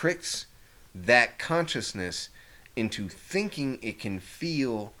that tricks that consciousness into thinking it can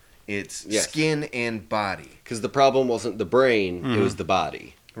feel its skin and body. Because the problem wasn't the brain, it was the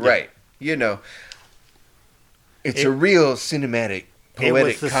body. Right. It's a real cinematic,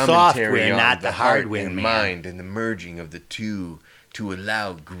 poetic commentary on the heart and mind and the merging of the two to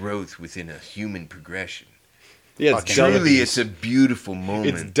allow growth within a human progression. Yeah, it's a beautiful moment.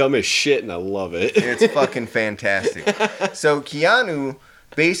 It's dumb as shit, and I love it. It's fucking fantastic. So Keanu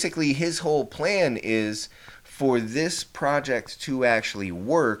basically his whole plan is for this project to actually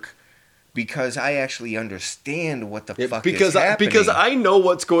work because I actually understand what the fuck is happening. Because I know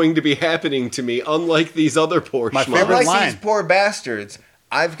what's going to be happening to me, unlike these other poor My schmucks. favorite Unlike line. these poor bastards,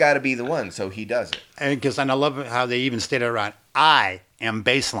 I've got to be the one, so he does it. And I love how they even stated around, I am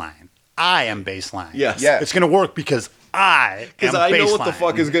baseline. I am baseline. Yes. Yeah. It's going to work because I am baseline. know what the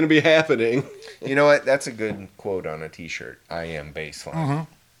fuck is going to be happening. You know what? That's a good quote on a T-shirt. I am baseline. Mm-hmm.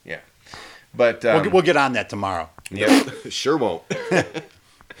 Yeah. But We'll get on that tomorrow. yeah. Sure won't.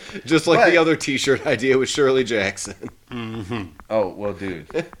 Just like the other T-shirt idea with Shirley Jackson. Mm-hmm. Oh well, dude.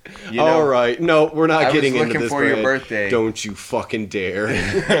 All right, no, we're not getting into looking this. for your Brad. birthday. Don't you fucking dare!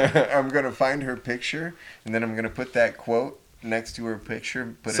 I'm gonna find her picture, and then I'm gonna put that quote next to her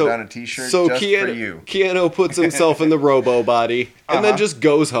picture, put it on a T-shirt just for you. Keanu puts himself in the robo body and then just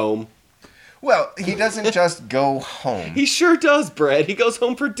goes home. Well, he doesn't just go home. He sure does, Brad. He goes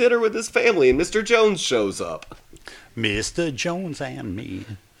home for dinner with his family, and Mr. Jones shows up. Mr. Jones and me.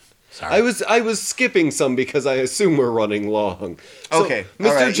 Sorry. I was skipping some because I assume we're running long. So, Okay, Mr.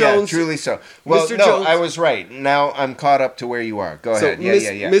 all right, Jones. yeah, truly so. Well, Mr. no, Jones, I was right. Now I'm caught up to where you are. Go ahead.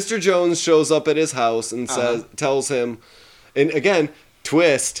 Yeah. Mr. Jones shows up at his house and tells him, and again,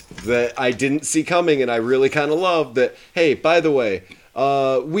 twist that I didn't see coming, and I really kind of love that. Hey, by the way,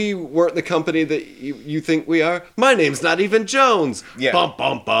 we weren't the company that you think we are. My name's not even Jones. Yeah. Bum,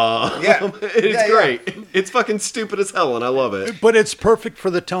 bum, bum. Yeah. It's great. It's fucking stupid as hell, and I love it. But it's perfect for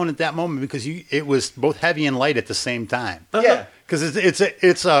the tone at that moment because it was both heavy and light at the same time. Yeah. Because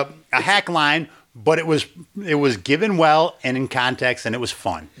it's a hack line, but it was given well and in context, and it was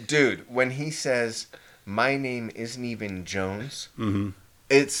fun. Dude, when he says, "My name isn't even Jones,"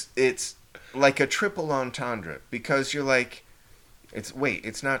 it's like a triple entendre because you're like,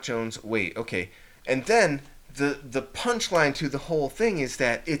 it's not Jones. Wait, okay, and then the punchline to the whole thing is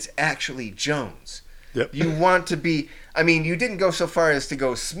that it's actually Jones. Yep. You want to be. I mean, you didn't go so far as to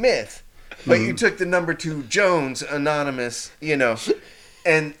go Smith, but you took the number 2 Jones, anonymous. You know,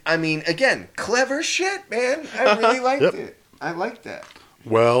 and I mean, again, clever shit, man. I really liked it. I liked that.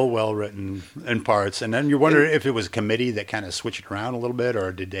 Well written in parts, and then you wonder if it was a committee that kind of switched around a little bit,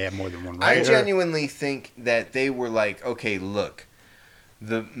 or did they have more than one writer? I genuinely think that they were like, okay, look,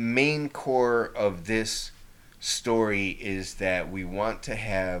 the main core of this story is that we want to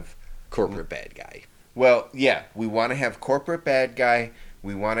have Corporate bad guy. Well, yeah, we want to have corporate bad guy.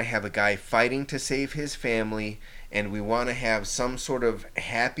 We want to have a guy fighting to save his family, and we want to have some sort of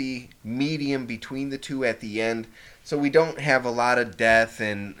happy medium between the two at the end. So we don't have a lot of death,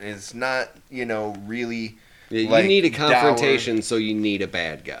 and it's not, really. Yeah, you need a confrontation, so you need a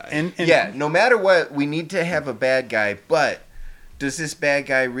bad guy. And yeah, no matter what, we need to have a bad guy. But does this bad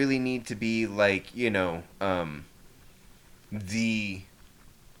guy really need to be like, the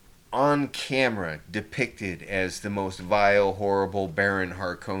on camera depicted as the most vile, horrible Baron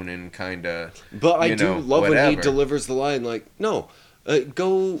Harkonnen kind of? But I do love when he delivers the line like, "No,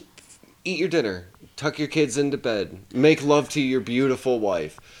 go eat your dinner." Tuck your kids into bed. Make love to your beautiful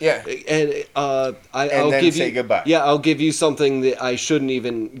wife. Yeah. And I'll then give say you goodbye. Yeah, I'll give you something that I shouldn't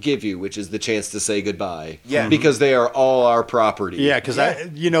even give you, which is the chance to say goodbye. Yeah. Because they are all our property. Yeah, because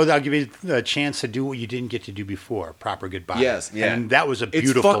I'll give you a chance to do what you didn't get to do before. Proper goodbye. Yes. Yeah. And that was a It's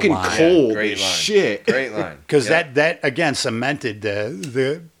beautiful fucking line. cold Great as line. shit. Great line. Because that again cemented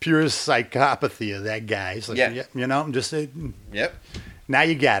the purest psychopathy of that guy. He's like, I'm just Yep. now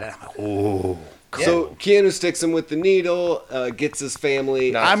you got it. I'm like, oh. So Keanu sticks him with the needle, gets his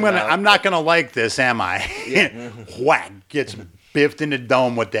family. No. I'm not gonna like this, am I? Whack, gets biffed in the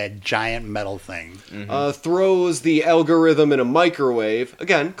dome with that giant metal thing. Throws the algorithm in a microwave.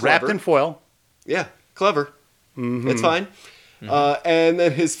 Again, clever. Wrapped in foil. Yeah, clever. It's fine. And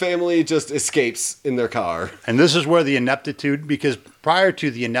then his family just escapes in their car. And this is where the ineptitude, because prior to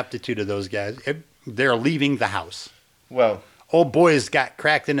the ineptitude of those guys, they're leaving the house. Well, Old boys got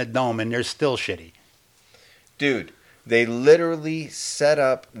cracked in a dome and they're still shitty. dude, they literally set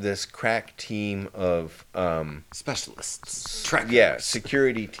up this crack team of Specialists.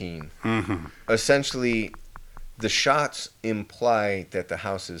 security team. Essentially, the shots imply that the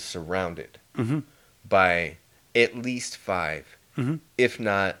house is surrounded by at least 5, if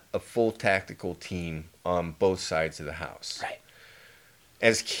not a full tactical team on both sides of the house. Right.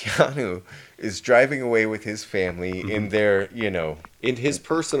 as Keanu is driving away with his family in their, in his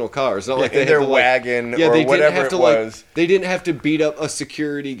personal car. It's not like in they their had to, wagon they or didn't whatever have it to, was. They didn't have to beat up a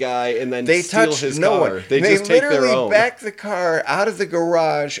security guy and then They steal touched his no car. one. They just take their literally own. back the car out of the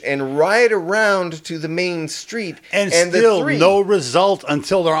garage and ride around to the main street. And the still three, no result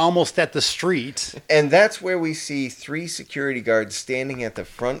until they're almost at the street. And that's where we see 3 security guards standing at the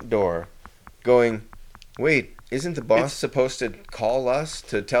front door going, wait, isn't the boss supposed to call us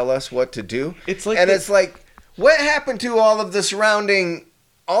to tell us what to do? It's like it's like, what happened to all of the surrounding,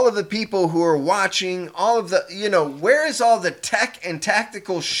 all of the people who are watching, all of the, where is all the tech and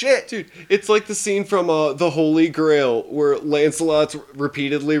tactical shit? Dude, it's like the scene from The Holy Grail where Lancelot's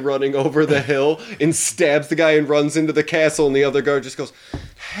repeatedly running over the hill and stabs the guy and runs into the castle, and the other guard just goes,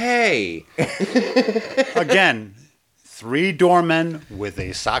 hey. Again, 3 doormen with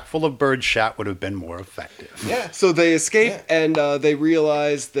a sock full of bird shot would have been more effective. Yeah. So they escape, and they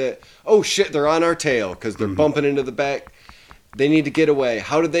realize that, oh shit, they're on our tail because they're bumping into the back. They need to get away.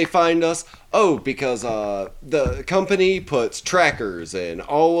 How did they find us? Oh, because the company puts trackers in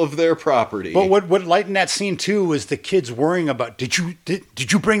all of their property. But what lightened that scene too was the kids worrying about, did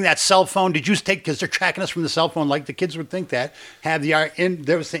you bring that cell phone? Did you take, because they're tracking us from the cell phone, like the kids would think that.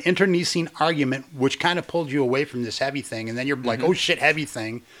 There was the internecine argument, which kind of pulled you away from this heavy thing, and then you're like, oh shit, heavy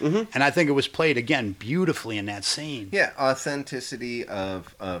thing. Mm-hmm. And I think it was played again beautifully in that scene. Yeah, authenticity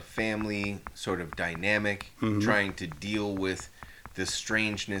of a family sort of dynamic, trying to deal with the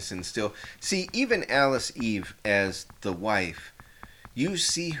strangeness and still see even Alice Eve as the wife. You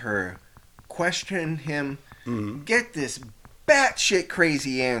see her question him, get this batshit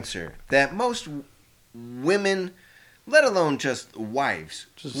crazy answer that most women, let alone just wives,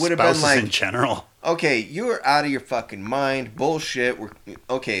 would have been like, in general. Okay, you're out of your fucking mind. Bullshit.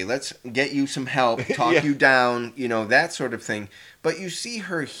 Okay, let's get you some help. Talk you down. That sort of thing. But you see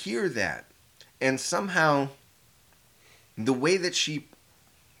her hear that, and somehow the way that she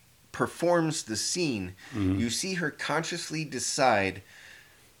performs the scene, you see her consciously decide,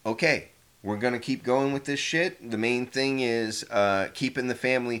 okay, we're going to keep going with this shit. The main thing is keeping the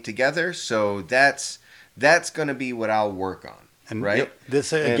family together, so that's going to be what I'll work on. And right?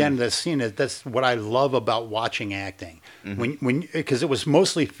 This again, the scene that's what I love about watching acting. Because it was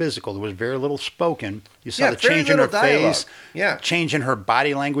mostly physical, there was very little spoken. You saw the change in her face, change in her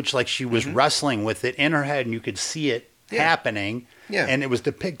body language, like she was wrestling with it in her head, and you could see it happening. Yeah. And it was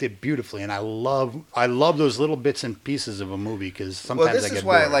depicted beautifully, and I love those little bits and pieces of a movie because sometimes this is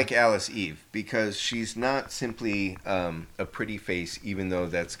why I like Alice Eve, because she's not simply a pretty face, even though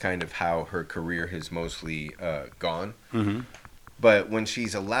that's kind of how her career has mostly gone. But when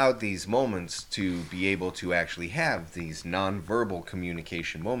she's allowed these moments to be able to actually have these nonverbal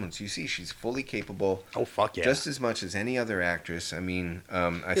communication moments, you see she's fully capable. Oh, fuck yeah. Just as much as any other actress. I mean,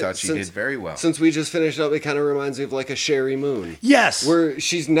 I thought she did very well. Since we just finished up, it kind of reminds me of like a Sherry Moon. Yes. Where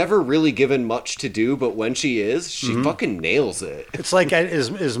she's never really given much to do, but when she is, she fucking nails it. It's like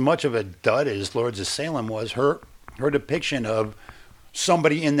as much of a dud as Lords of Salem was, her depiction of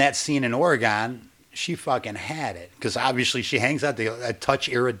somebody in that scene in Oregon, she fucking had it. Because obviously she hangs out a touch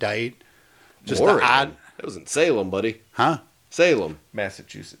erudite. Just Oregon. odd. It was in Salem, buddy. Huh? Salem.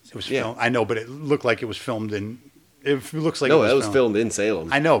 Massachusetts. It was filmed. I know, but it looked like it was filmed in... It looks like no, it was filmed in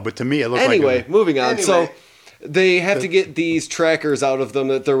Salem. I know, but to me it looked like... Moving on. So they have to get these trackers out of them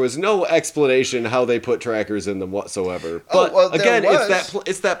that there was no explanation how they put trackers in them whatsoever. But again,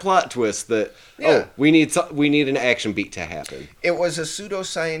 it's that plot twist that we need an action beat to happen. It was a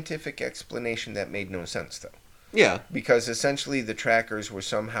pseudoscientific explanation that made no sense though. Yeah. Because essentially the trackers were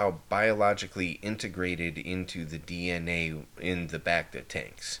somehow biologically integrated into the DNA in the Bacta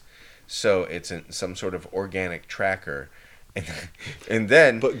tanks. So it's some sort of organic tracker. And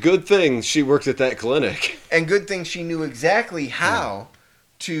then... But good thing she worked at that clinic. And good thing she knew exactly how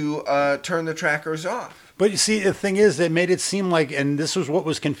to turn the trackers off. But you see, the thing is, it made it seem like, and this was what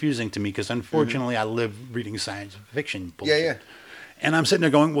was confusing to me, because unfortunately I live reading science fiction bullshit. Yeah. And I'm sitting there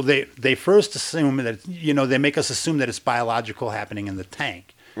going, well, they first assume that, they make us assume that it's biological happening in the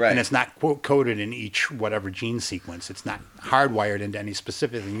tank. Right. And it's not, quote, coded in each whatever gene sequence. It's not hardwired into any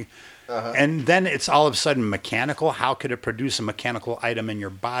specific thing. And then it's all of a sudden mechanical. How could it produce a mechanical item in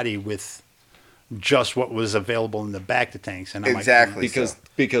your body with just what was available in the Bacta tanks? And I'm exactly. Like,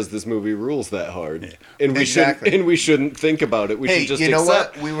 because this movie rules that hard. Yeah. And we shouldn't think about it. We should just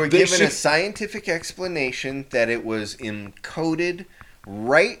accept. What? We were given a scientific explanation that it was encoded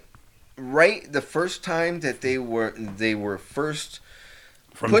right the first time that they were first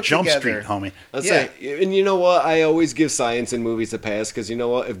From Jump Street, homie. Let's say, and you know what? I always give science in movies a pass because you know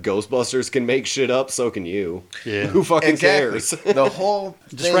what? If Ghostbusters can make shit up, so can you. Yeah. Who fucking cares? The whole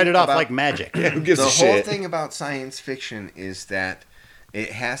just write it off like magic. Yeah, who gives a shit? The whole shit? thing about science fiction is that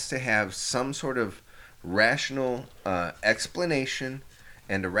it has to have some sort of rational explanation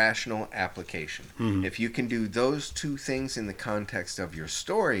and a rational application. Mm-hmm. If you can do those two things in the context of your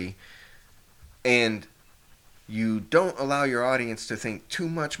story, and you don't allow your audience to think too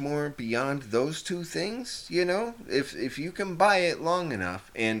much more beyond those two things, you know, if you can buy it long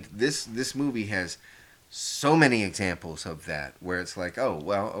enough, and this movie has so many examples of that, where it's like, oh,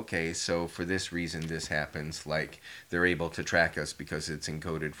 well, okay, so for this reason this happens, like they're able to track us because it's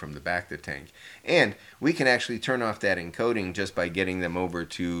encoded from the back of the tank. And we can actually turn off that encoding just by getting them over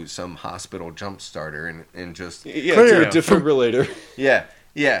to some hospital jump starter and just... Yeah, to a defibrillator. Yeah.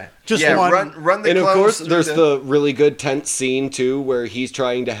 Yeah, just run the and of course, clothes there's the really good tense scene too, where he's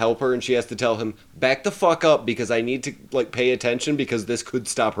trying to help her, and she has to tell him, "Back the fuck up, because I need to like pay attention because this could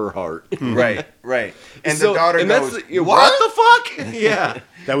stop her heart." Right. And so, the daughter goes, "What the fuck?" Yeah,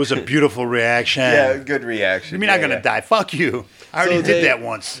 that was a beautiful reaction. Yeah, good reaction. You mean I'm gonna die? Fuck you. I already did that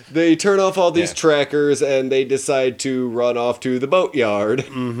once. They turn off all these trackers and they decide to run off to the boatyard,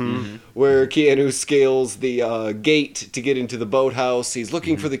 where Keanu scales the gate to get into the boathouse. He's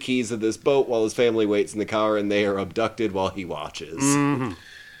looking for the keys of this boat while his family waits in the car, and they are abducted while he watches.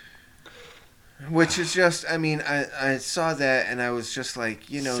 Which is just, I mean, I saw that and I was just like,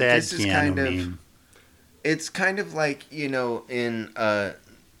 you know, sad this is Keanu kind of... meme. It's kind of like, you know, in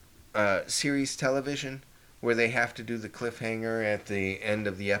series television, where they have to do the cliffhanger at the end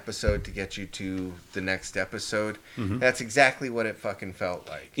of the episode to get you to the next episode. That's exactly what it fucking felt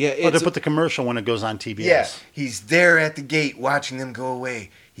like. Yeah, they put the commercial when it goes on TBS. Yeah, he's there at the gate watching them go away.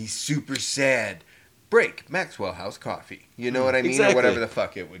 He's super sad. Break, Maxwell House Coffee. You know what I mean? Exactly. Or whatever the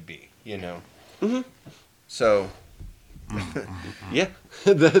fuck it would be, you know? So... yeah,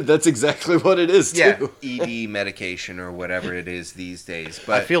 that's exactly what it is, too. Yeah, ED medication or whatever it is these days.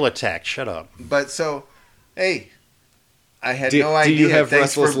 But I feel attacked. Shut up. But so... Hey, I had no idea. Do you have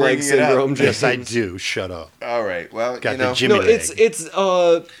Thanks restless leg syndrome, James? Yes, I do. Shut up. All right. Well, got you know, the Jimmy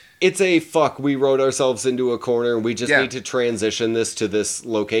leg. It's a fuck. We wrote ourselves into a corner, and we just need to transition this to this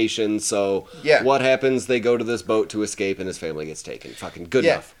location. So, what happens? They go to this boat to escape, and his family gets taken. Fucking good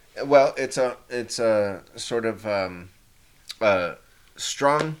enough. Well, it's a sort of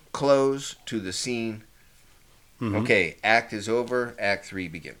strong close to the scene. Okay, act is over. Act 3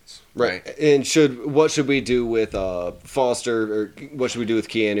 begins. Right. And what should we do with Foster, or what should we do with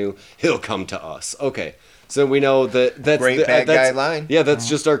Keanu? He'll come to us. Okay. So we know that's great bad guy line. Yeah, that's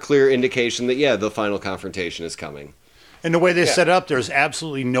just our clear indication that the final confrontation is coming. And the way they set it up, there's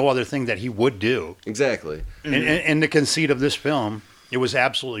absolutely no other thing that he would do. Exactly. And the conceit of this film, it was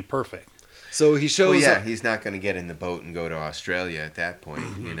absolutely perfect. So he shows up. He's not going to get in the boat and go to Australia at that point,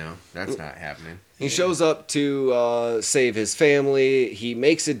 you know. That's not happening. He shows up to save his family. He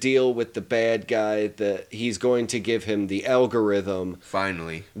makes a deal with the bad guy that he's going to give him the algorithm.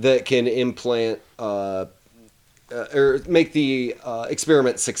 Finally. That can implant or make the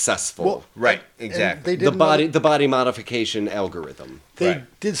experiment successful. Well, right, exactly. The body modification algorithm. They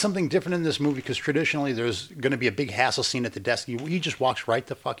did something different in this movie because traditionally there's going to be a big hassle scene at the desk. He just walks right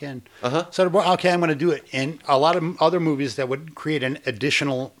the fuck in. So, okay, I'm going to do it. And a lot of other movies that would create an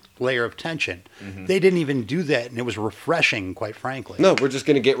additional layer of tension. They didn't even do that, and it was refreshing, quite frankly. No, we're just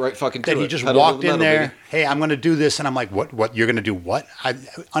going to get right fucking to it. He just walked in there, hey, I'm going to do this, and I'm like, what, you're going to do what?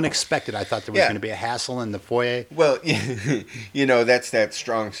 Unexpected. I thought there was going to be a hassle in the foyer. Well, you know, that's that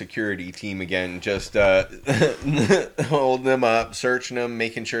strong security team again, just holding them up, searching them,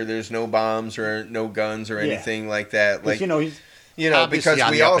 making sure there's no bombs or no guns or anything like that. Like,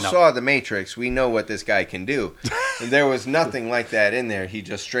 because we all saw The Matrix, we know what this guy can do. There was nothing like that in there. He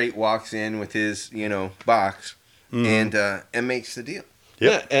just straight walks in with his, box and makes the deal.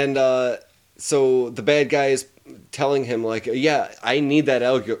 Yeah, and so the bad guy is telling him, like, I need that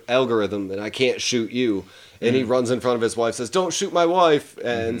algorithm and I can't shoot you. And he runs in front of his wife, says, "Don't shoot my wife."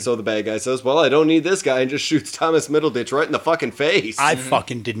 And so the bad guy says, "Well, I don't need this guy," and just shoots Thomas Middleditch right in the fucking face. I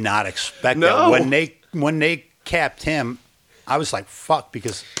fucking did not expect that. When they capped him, I was like, fuck,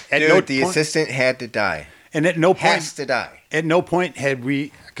 because the assistant had to die. And at no point... Has to die. At no point had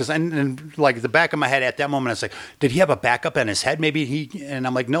we... Because like the back of my head at that moment, I was like, did he have a backup on his head? Maybe he... And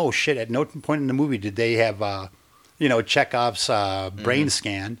I'm like, no, shit. At no point in the movie did they have, Chekhov's brain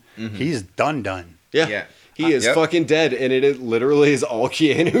scan. He's done. Yeah. He is fucking dead, and it literally is all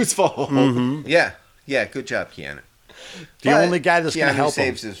Keanu's fault. Yeah, good job, Keanu. The only guy that's going to help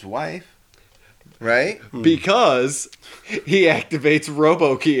saves his wife. Right? Because he activates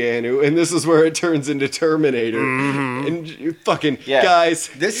Robo Keanu, and this is where it turns into Terminator. And you fucking guys,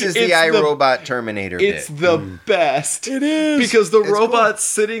 this is the iRobot Terminator bit. It's the best. It is. Because the robot's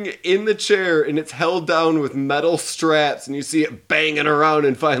sitting in the chair and it's held down with metal straps, and you see it banging around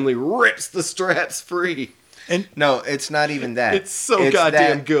and finally rips the straps free. And no, it's not even that. It's so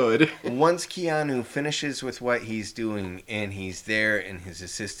goddamn good. Once Keanu finishes with what he's doing and he's there and his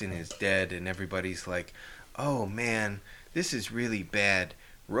assistant is dead and everybody's like, oh man, this is really bad.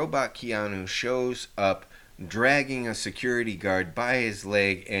 Robot Keanu shows up dragging a security guard by his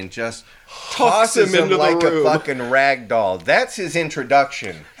leg and just tosses him like a fucking rag doll. That's his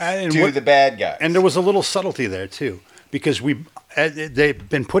introduction to the bad guys. And there was a little subtlety there too. Because they've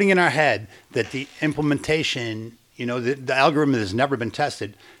been putting in our head that the implementation, the algorithm has never been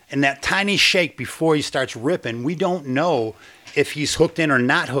tested. And that tiny shake before he starts ripping, we don't know if he's hooked in or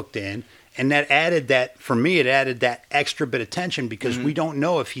not hooked in. And that added that, for me, it added that extra bit of tension because we don't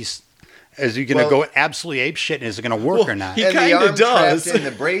know if he's, is he going to go absolutely apeshit and is it going to work or not? He kind of does. And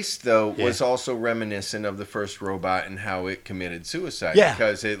the brace, though, was also reminiscent of the first robot and how it committed suicide. Yeah.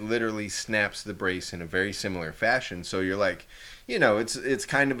 Because it literally snaps the brace in a very similar fashion. So you're like, it's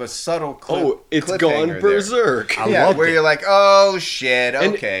kind of a subtle it's gone berserk. Where you're like, oh, shit,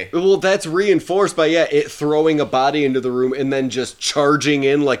 okay. And, that's reinforced by, it throwing a body into the room and then just charging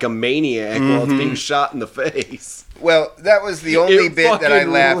in like a maniac while it's being shot in the face. Well, that was the only bit that I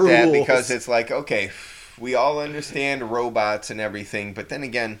laughed at because it's like, okay, we all understand robots and everything, but then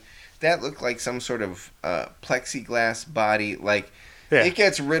again, that looked like some sort of plexiglass body. Like, it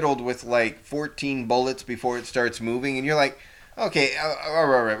gets riddled with like 14 bullets before it starts moving, and you're like, okay,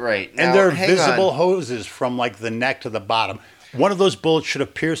 right. Now, and there are visible hoses from like the neck to the bottom. One of those bullets should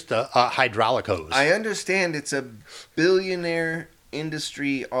have pierced a hydraulic hose. I understand it's a billionaire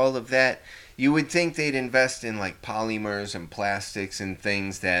industry, all of that. You would think they'd invest in like polymers and plastics and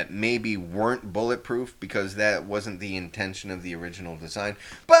things that maybe weren't bulletproof because that wasn't the intention of the original design.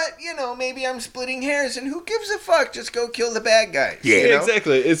 But, maybe I'm splitting hairs and who gives a fuck? Just go kill the bad guys. Yeah,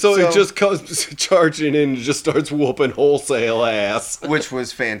 exactly. And so it just comes charging in and just starts whooping wholesale ass. Which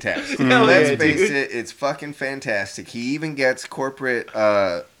was fantastic. Let's face it, it's fucking fantastic. He even gets corporate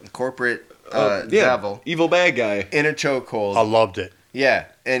devil. Evil bad guy. In a chokehold. I loved it. Yeah,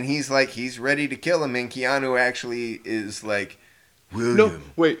 and he's ready to kill him, and Keanu actually is like, William. No,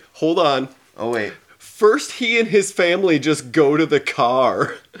 wait, hold on. Oh, wait. First, he and his family just go to the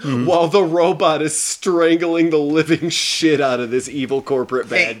car while the robot is strangling the living shit out of this evil corporate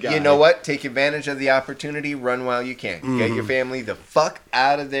bad guy. You know what? Take advantage of the opportunity. Run while you can. Get your family the fuck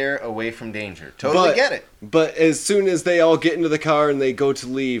out of there, away from danger. Totally get it. But as soon as they all get into the car and they go to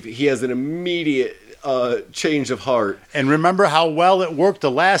leave, he has an immediate change of heart. And remember how well it worked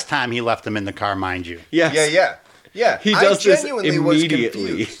the last time he left them in the car, mind you. Yes. Yeah. He does this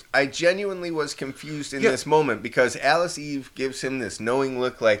immediately. I genuinely was confused in this moment because Alice Eve gives him this knowing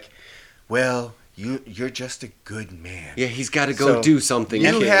look like, well, you're just a good man. Yeah, he's got to go do something.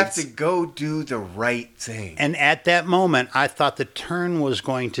 You have to go do the right thing. And at that moment, I thought the turn was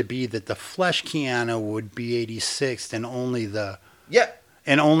going to be that the flesh Keanu would be 86th and only the... Yeah.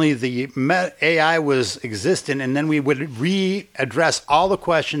 And only the AI was existent, and then we would readdress all the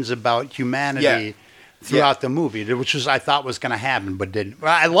questions about humanity throughout the movie, which I thought was going to happen, but didn't.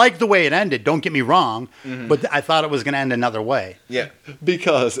 I liked the way it ended, don't get me wrong, but I thought it was going to end another way. Yeah.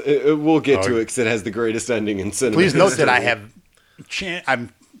 Because we'll get to it because it has the greatest ending in cinema. Please note that I'm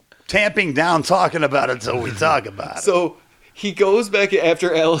tamping down talking about it until we talk about it. So... he goes back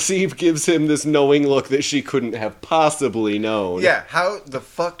after Alice Eve gives him this knowing look that she couldn't have possibly known. Yeah, how the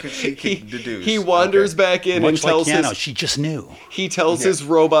fuck could she deduce? He wanders back in and tells she just knew. He tells his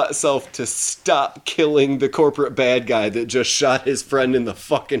robot self to stop killing the corporate bad guy that just shot his friend in the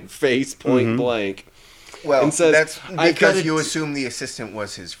fucking face point blank. Well, and says, that's because you assume the assistant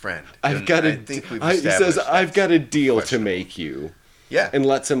was his friend. He says, I've got a deal to make you. Yeah. And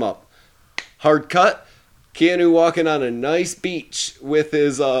lets him up. Hard cut. Keanu walking on a nice beach with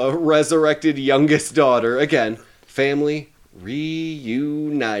his resurrected youngest daughter. Again, family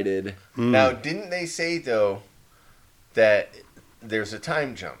reunited. Now, didn't they say, though, that there's a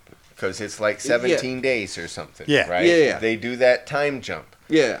time jump? Because it's like 17 days or something, right? Yeah. They do that time jump.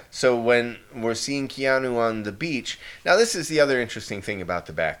 Yeah. So when we're seeing Keanu on the beach... Now, this is the other interesting thing about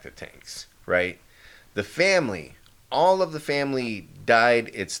the Bacta tanks, right? The family, all of the family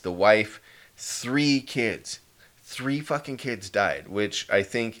died. It's the wife... 3 kids. 3 fucking kids died, which I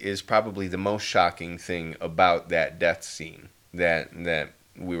think is probably the most shocking thing about that death scene that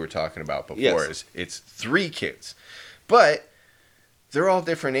we were talking about before. Is it's 3 kids. But they're all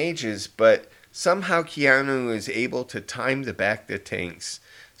different ages, but somehow Keanu is able to time the bacta tanks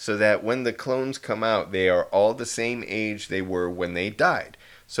so that when the clones come out, they are all the same age they were when they died.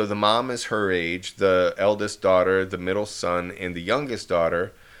 So the mom is her age, the eldest daughter, the middle son, and the youngest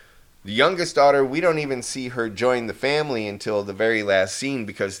daughter. The youngest daughter, we don't even see her join the family until the very last scene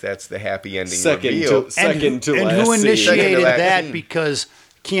because that's the happy ending reveal. And who initiated that? Because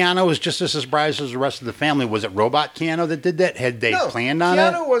Keanu was just as surprised as the rest of the family. Was it Robot Keanu that did that? Had they planned on it?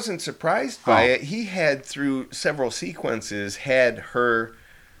 Keanu wasn't surprised by it. He had, through several sequences, had her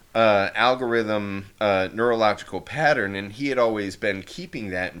algorithm neurological pattern, and he had always been keeping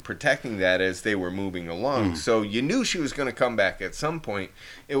that and protecting that as they were moving along. So you knew she was going to come back at some point.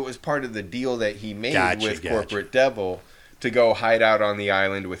 It was part of the deal that he made with Corporate Devil to go hide out on the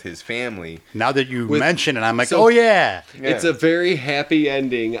island with his family. Now that you mention it, I'm like, oh yeah. It's a very happy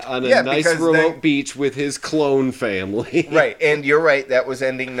ending on a nice remote beach with his clone family. Right, and you're right, that was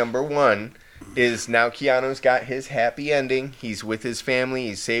ending number 1. Is now Keanu's got his happy ending. He's with his family.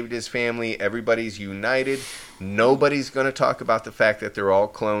 He's saved his family. Everybody's united. Nobody's going to talk about the fact that they're all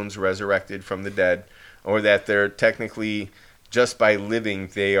clones resurrected from the dead, or that they're technically, just by living,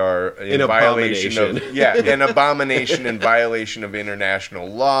 they are in violation of an abomination in violation of international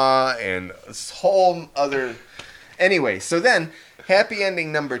law and a whole other. Anyway, so then happy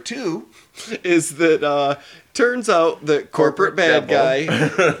ending number 2 is that turns out that corporate bad guy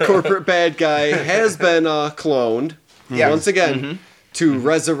has been cloned once again to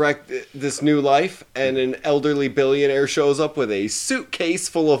resurrect this new life, and an elderly billionaire shows up with a suitcase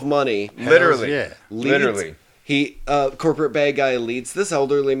full of money. Literally. He corporate bad guy leads this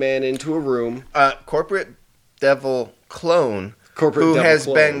elderly man into a room. Corporate devil clone. Who has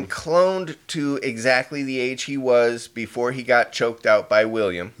been cloned to exactly the age he was before he got choked out by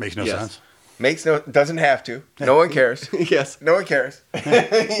William. Makes no sense. Doesn't have to. No one cares. Yes. No one cares. Well,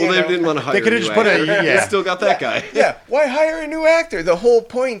 they didn't want to hire. They could have just put They still got that guy. Yeah. Why hire a new actor? The whole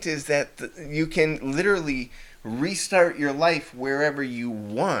point is that you can literally restart your life wherever you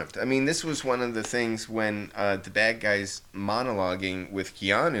want. I mean, this was one of the things when the bad guy's monologuing with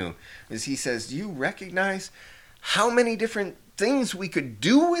Keanu, is he says, "Do you recognize how many different things we could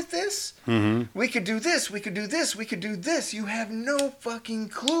do with this? We could do this, we could do this, we could do this. You have no fucking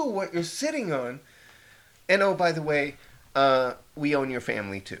clue what you're sitting on. And oh, by the way, we own your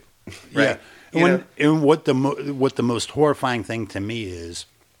family too." Right? Yeah. And what the most horrifying thing to me is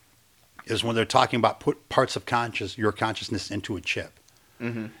when they're talking about put parts of your consciousness into a chip.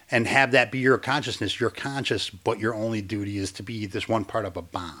 And have that be your consciousness. You're conscious, but your only duty is to be this one part of a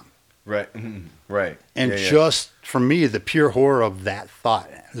bomb. Right. Right. And just for me, the pure horror of that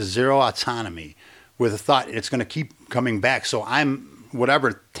thought, zero autonomy, with a thought it's going to keep coming back. So I'm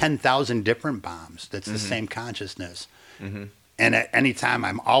 10,000 different bombs. That's the same consciousness. And at any time,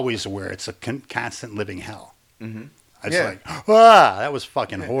 I'm always aware it's a constant living hell. It's like, that was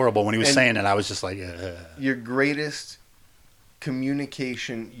fucking horrible. When he was saying it, I was just like, your greatest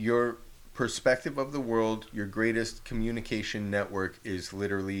communication, your perspective of the world, your greatest communication network is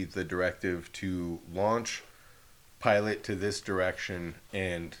literally the directive to launch, pilot to this direction,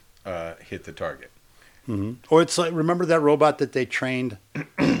 and hit the target. Or it's like, remember that robot that they trained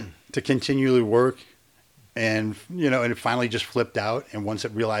to continually work, and and it finally just flipped out, and once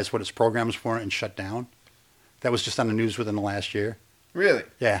it realized what its program was for, and shut down. That was just on the news within the last year. Really?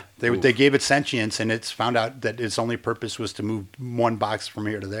 Yeah, they gave it sentience, and it's found out that its only purpose was to move one box from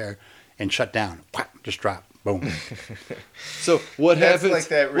here to there. And shut down. Just drop. Boom. So what happens? Like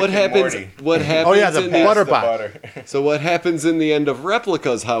that what happens? What happens? Oh yeah, the butter box. So what happens in the end of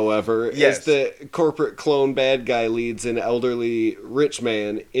Replicas, however, is the corporate clone bad guy leads an elderly rich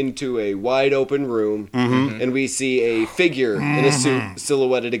man into a wide open room, and we see a figure in a suit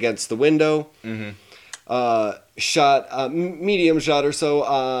silhouetted against the window. Medium shot or so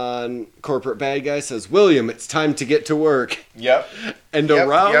on corporate bad guy says, "William, it's time to get to work." Yep. And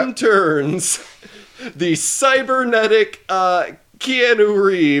around turns the cybernetic Keanu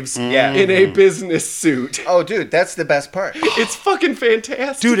Reeves in a business suit. Oh, dude, that's the best part. It's fucking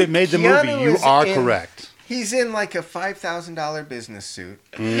fantastic. Dude, it made the movie. You are correct. He's in like a $5,000 business suit.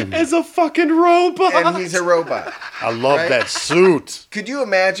 As a fucking robot. And he's a robot. I love that suit. Could you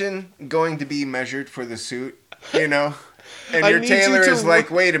imagine going to be measured for the suit, And your tailor is like,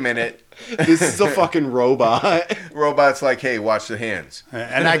 wait a minute. This is a fucking robot. Robot's like, hey, watch the hands.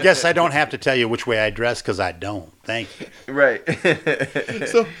 And I guess I don't have to tell you which way I dress because I don't. Thank you. Right.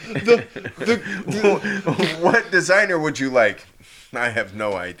 So what designer would you like? I have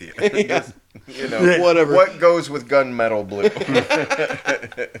no idea. Whatever. What goes with gunmetal blue?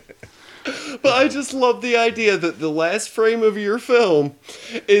 But I just love the idea that the last frame of your film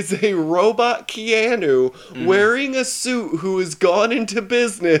is a robot Keanu wearing a suit who has gone into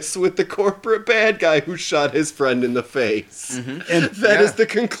business with the corporate bad guy who shot his friend in the face. And that is the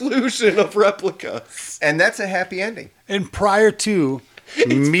conclusion of Replicas. And that's a happy ending. And prior to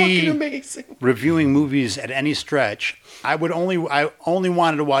me fucking amazing. reviewing movies at any stretch, I only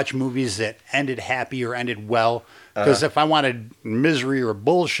wanted to watch movies that ended happy or ended well. Because if I wanted misery or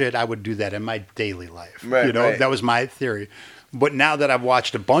bullshit, I would do that in my daily life. Right, right. That was my theory. But now that I've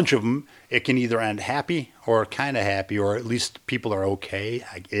watched a bunch of them, it can either end happy or kind of happy, or at least people are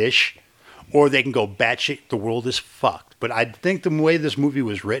okay-ish, or they can go batshit, the world is fucked. But I think the way this movie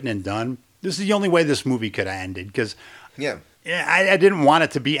was written and done, this is the only way this movie could have ended. Because I didn't want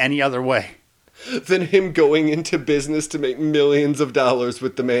it to be any other way than him going into business to make millions of dollars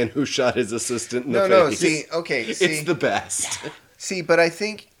with the man who shot his assistant in the face. No, see. It's the best. See, but I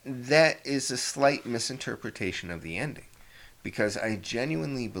think that is a slight misinterpretation of the ending. Because I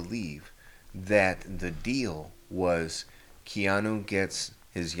genuinely believe that the deal was Keanu gets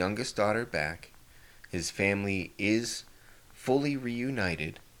his youngest daughter back, his family is fully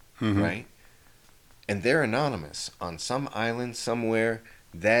reunited, right? And they're anonymous on some island somewhere.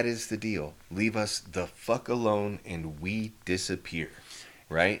 That is the deal. Leave us the fuck alone and we disappear.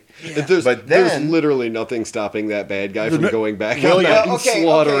 Right? Yeah. There's literally nothing stopping that bad guy from going back out and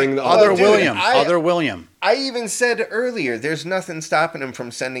slaughtering the other William. William. I even said earlier, there's nothing stopping him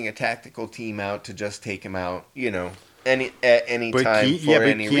from sending a tactical team out to just take him out, at any time for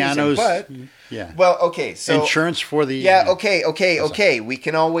any reason. But well, okay, so insurance for the okay. We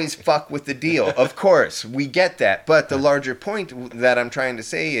can always fuck with the deal. Of course, we get that. But the larger point that I'm trying to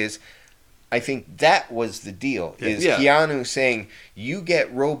say is, I think that was the deal. Is Keanu saying, "You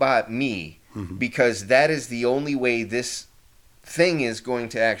get robot me because that is the only way this thing is going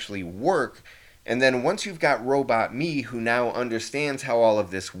to actually work." And then once you've got robot me, who now understands how all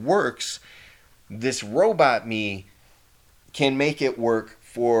of this works, this robot me can make it work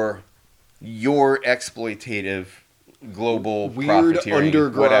for your exploitative global weird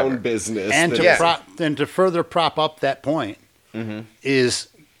underground business. And to further prop up that point is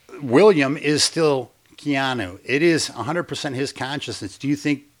William is still Keanu. It is 100% his consciousness. Do you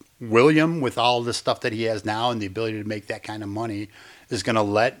think William, with all the stuff that he has now and the ability to make that kind of money, is going to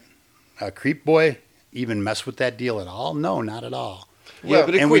let a creep boy even mess with that deal at all? No, not at all. Yeah,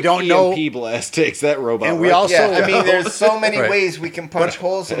 but we don't know. EMP blast takes that robot. And we also, there's so many ways we can punch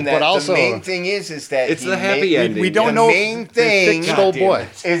holes in that. But also, the main thing is that it's the happy ending. We don't know. The main thing boy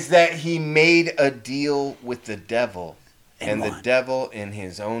is that he made a deal with the devil, and the devil, in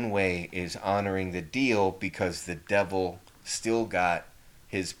his own way, is honoring the deal because the devil still got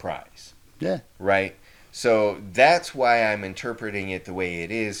his prize. Yeah. Right. So that's why I'm interpreting it the way it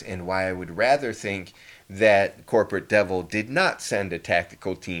is, and why I would rather think that corporate devil did not send a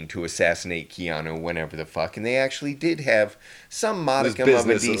tactical team to assassinate Keanu whenever the fuck, and they actually did have some modicum of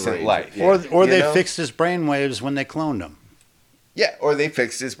a decent life. Or they fixed his brainwaves when they cloned him. Yeah, or they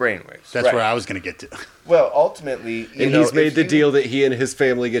fixed his brainwaves. That's where I was going to get to. Well, ultimately, he's made the deal that he and his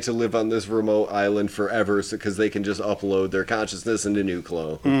family get to live on this remote island forever, because they can just upload their consciousness into new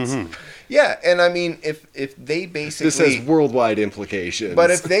clones. Yeah, and I mean, if they basically... This has worldwide implications.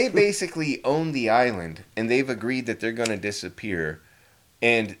 But if they basically own the island, and they've agreed that they're going to disappear,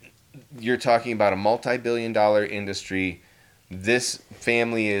 and you're talking about a multi-billion-dollar industry, this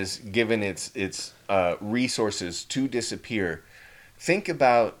family is given its resources to disappear. Think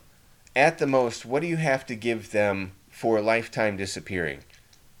about, at the most, what do you have to give them for a lifetime disappearing?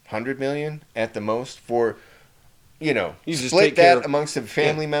 100 million at the most for... you split that amongst the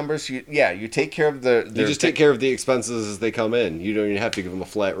family members. You take care of you just take care of the expenses as they come in. You don't even have to give them a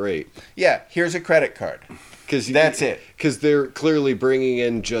flat rate. Yeah, here's a credit card. That's it. Because they're clearly bringing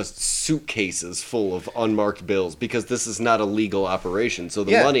in just suitcases full of unmarked bills, because this is not a legal operation. So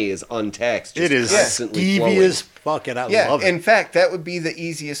the money is untaxed. It is skeevy as fuck, and I love it. In fact, that would be the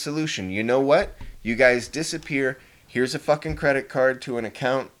easiest solution. You know what? You guys disappear. Here's a fucking credit card to an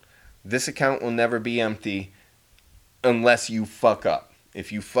account. This account will never be empty unless you fuck up.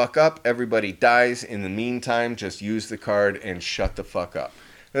 If you fuck up, everybody dies. In the meantime, just use the card and shut the fuck up.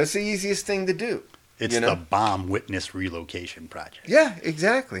 That's the easiest thing to do. It's the bomb witness relocation project. Yeah,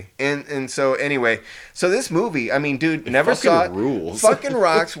 exactly. And so anyway, so this movie, I mean, dude, never saw it. Rules. Fucking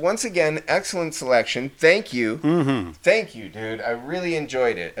rocks. Once again, excellent selection. Thank you. Thank you, dude. I really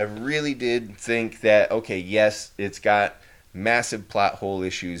enjoyed it. I really did think that, okay, yes, it's got massive plot hole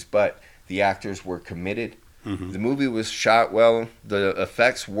issues, but the actors were committed. The movie was shot well. The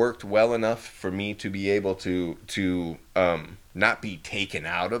effects worked well enough for me to be able to not be taken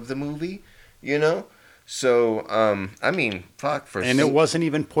out of the movie, you know? So, I mean, fuck. It wasn't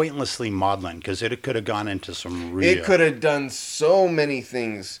even pointlessly maudlin, because it could have gone into some real... It could have done so many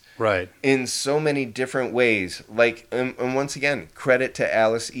things. Right. In so many different ways. Like, and once again, credit to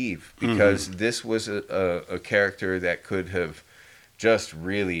Alice Eve, because this was a character that could have just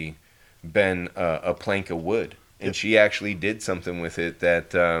really been a plank of wood. And she actually did something with it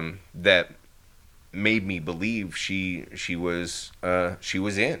that made me believe she was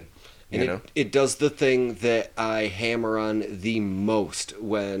in. And it does the thing that I hammer on the most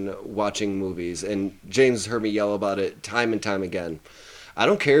when watching movies, and James heard me yell about it time and time again. I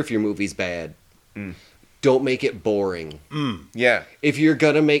don't care if your movie's bad. Don't make it boring. Yeah. If you're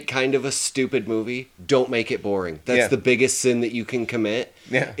going to make kind of a stupid movie, don't make it boring. That's the biggest sin that you can commit,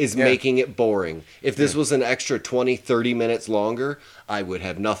 is making it boring. If this was an extra 20, 30 minutes longer, I would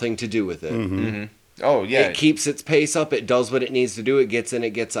have nothing to do with it. Oh, yeah. It keeps its pace up. It does what it needs to do. It gets in,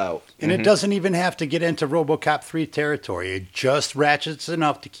 it gets out. And it doesn't even have to get into RoboCop 3 territory. It just ratchets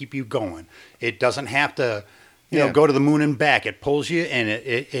enough to keep you going. It doesn't have to, go to the moon and back. It pulls you, and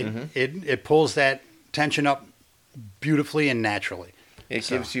it pulls that tension up beautifully and naturally. It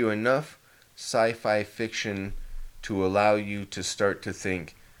gives you enough sci-fi fiction to allow you to start to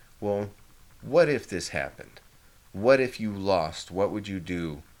think, well, what if this happened? What if you lost? What would you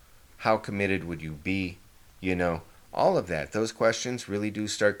do? How committed would you be? All of that. Those questions really do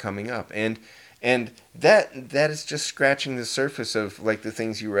start coming up. And that is just scratching the surface of, like, the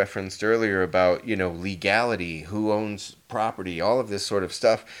things you referenced earlier about, legality, who owns property, all of this sort of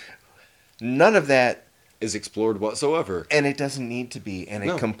stuff. None of that is explored whatsoever. And it doesn't need to be, and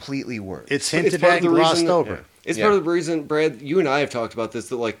it completely works. It's hinted at and glossed over. Yeah. It's part of the reason, Brad, you and I have talked about this,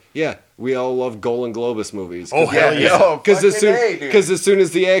 that, we all love Golden Globus movies. Oh, hell yeah. Because as soon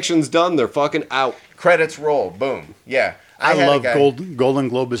as the action's done, they're fucking out. Credits roll. Boom. Yeah. I love Golden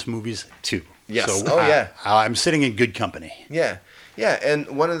Globus movies, too. Yes. So, I'm sitting in good company. Yeah. Yeah,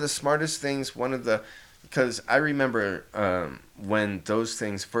 and one of the smartest things, because I remember when those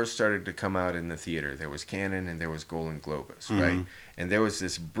things first started to come out in the theater, there was Canon and there was Golden Globus, right? And there was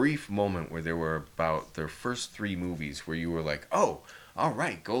this brief moment where there were about their first 3 movies where you were like, oh, all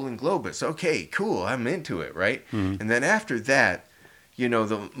right, Golden Globus, okay, cool, I'm into it, right? And then after that,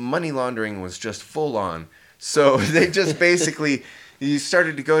 the money laundering was just full on. So they just basically... You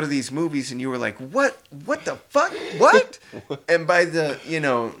started to go to these movies and you were like, what the fuck? What? And by the,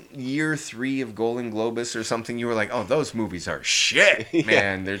 year 3 of Golden Globus or something, you were like, oh, those movies are shit,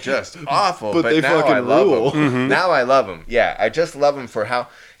 man. They're just awful. But they now fucking I love rule. them. Now I love them. Yeah, I just love them for how,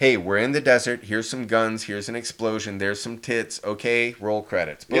 hey, we're in the desert. Here's some guns. Here's an explosion. There's some tits. Okay, roll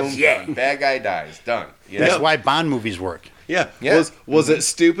credits. Boom, done. Bad guy dies. Done. That's why Bond movies work. Yeah. Was it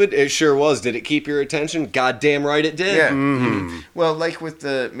stupid? It sure was. Did it keep your attention? Goddamn right it did. Yeah. Well, like with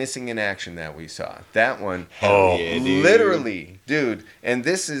the Missing in Action that we saw. That one. Literally, dude. And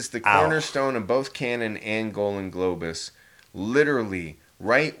this is the cornerstone of both Canon and Golden Globus. Literally,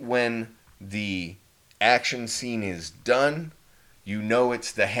 right when the action scene is done,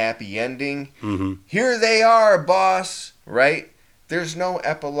 it's the happy ending. Here they are, boss. Right? There's no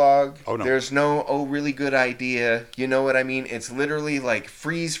epilogue. Oh, no. There's no, really good idea. You know what I mean? It's literally like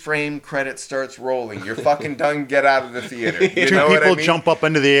freeze frame, credit starts rolling. You're fucking done, get out of the theater. You Two know people what I mean? jump up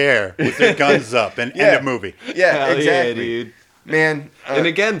into the air with their guns up and end the movie. Yeah, Hell exactly. yeah, dude. Man. And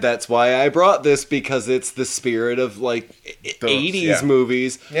again, that's why I brought this, because it's the spirit of, like, 80s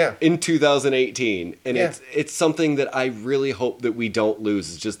movies in 2018. And it's something that I really hope that we don't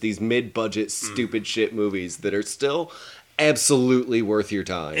lose. It's just these mid-budget, stupid shit movies that are still... absolutely worth your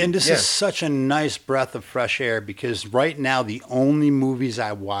time. And this is such a nice breath of fresh air, because right now the only movies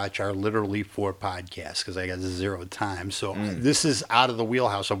I watch are literally for podcasts, because I got 0 time. So this is out of the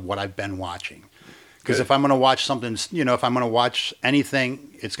wheelhouse of what I've been watching. Because if I'm going to watch something, if I'm going to watch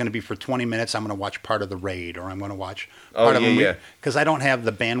anything, it's going to be for 20 minutes. I'm going to watch part of The Raid, or I'm going to watch part of a movie, because I don't have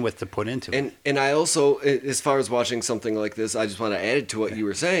the bandwidth to put into it. And I also, as far as watching something like this, I just want to add it to what you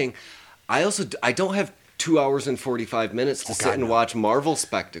were saying. I don't have 2 hours and 45 minutes to sit and watch Marvel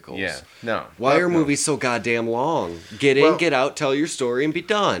spectacles. Yeah, no. Why are movies so goddamn long? Get in, get out, tell your story, and be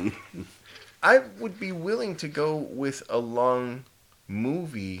done. I would be willing to go with a long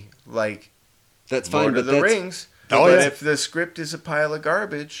movie like that's fine, Lord of the Rings. Oh, But if the script is a pile of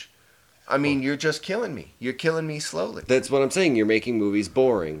garbage, I mean, you're just killing me. You're killing me slowly. That's what I'm saying. You're making movies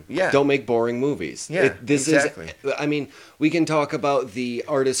boring. Yeah. Don't make boring movies. Yeah, exactly. I mean, we can talk about the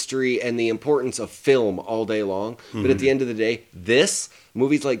artistry and the importance of film all day long, but at the end of the day,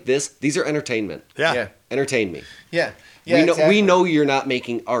 movies like this, these are entertainment. Yeah. Entertain me. Yeah. Yeah, we know you're not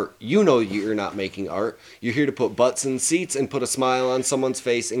making art. You know you're not making art. You're here to put butts in seats and put a smile on someone's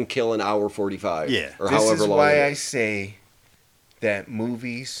face and kill an hour 45. Yeah. Or this however is long why it I is. say that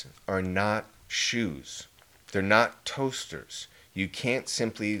movies are not shoes. They're not toasters. You can't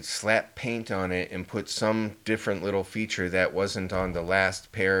simply slap paint on it and put some different little feature that wasn't on the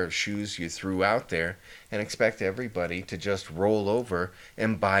last pair of shoes you threw out there and expect everybody to just roll over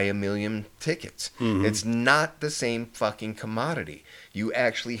and buy 1 million tickets. It's not the same fucking commodity. You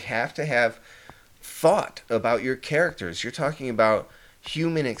actually have to have thought about your characters. You're talking about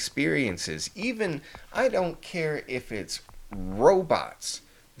human experiences. Even, I don't care if it's robots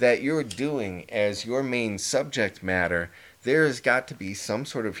that you're doing as your main subject matter, there has got to be some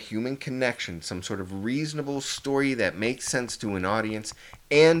sort of human connection, some sort of reasonable story that makes sense to an audience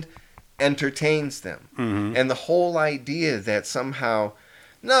and entertains them. And the whole idea that somehow,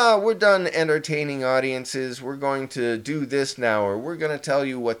 no, we're done entertaining audiences, we're going to do this now, or we're going to tell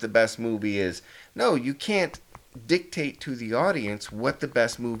you what the best movie is. No, you can't dictate to the audience what the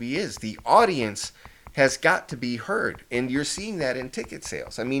best movie is. The audience has got to be heard, and you're seeing that in ticket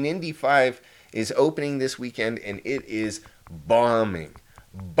sales. I mean, Indy 5 is opening this weekend, and it is bombing,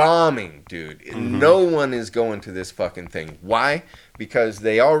 dude. No one is going to this fucking thing. Why? Because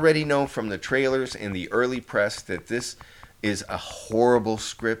they already know from the trailers and the early press that this is a horrible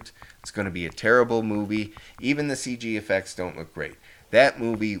script. It's going to be a terrible movie. Even the CG effects don't look great. That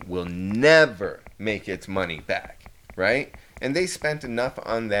movie will never make its money back, right? And they spent enough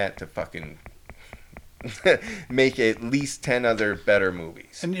on that to fucking make at least 10 other better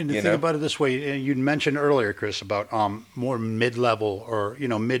movies. And think about it this way, you mentioned earlier, Chris, about more mid-level or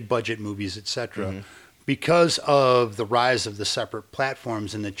mid-budget movies, etc. Because of the rise of the separate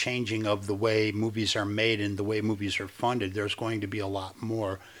platforms and the changing of the way movies are made and the way movies are funded, there's going to be a lot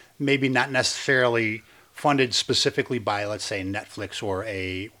more, maybe not necessarily funded specifically by, let's say, Netflix or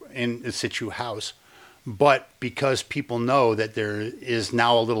a in situ house, but because people know that there is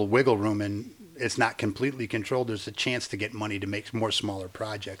now a little wiggle room and it's not completely controlled, there's a chance to get money to make more smaller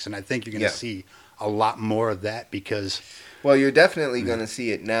projects. And I think you're going to see a lot more of that because... Well, you're definitely going to see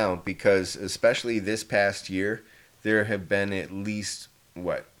it now because especially this past year, there have been at least,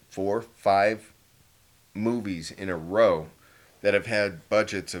 4, 5 movies in a row that have had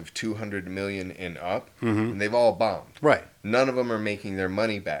budgets of $200 million and up, and they've all bombed. Right. None of them are making their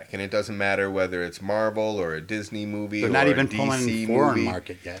money back, and it doesn't matter whether it's Marvel or a Disney movie or a DC movie. They're not even pulling foreign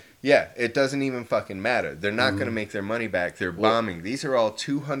market yet. Yeah, it doesn't even fucking matter. They're not going to make their money back. They're bombing. These are all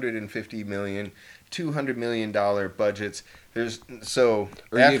 $250 million, $200 million budgets. Or you've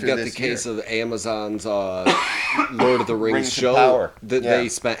got the case of Amazon's Lord of the Rings show Power. that they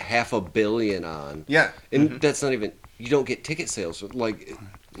spent $500 million on. Yeah. And that's not even... You don't get ticket sales.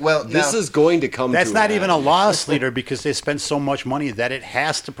 Well, this is going to come That's to not an even end. a loss leader because they spend so much money that it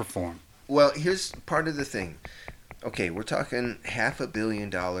has to perform. Well, here's part of the thing. Okay, we're talking $500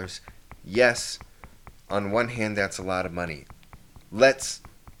 million. Yes, on one hand, that's a lot of money. Let's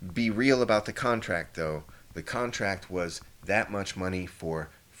be real about the contract, though. The contract was that much money for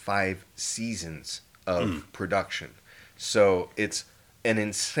 5 seasons of production. So it's an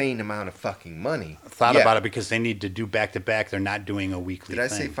insane amount of fucking money. I thought about it because they need to do back-to-back. They're not doing a weekly Did I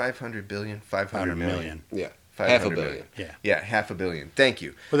thing. say 500 billion? 500 million. Yeah. 500 $500 million. Yeah, $500 million. Thank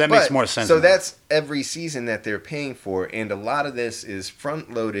you. Well, that makes more sense So now. that's every season that they're paying for, and a lot of this is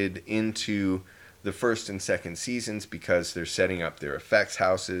front-loaded into the first and second seasons because they're setting up their effects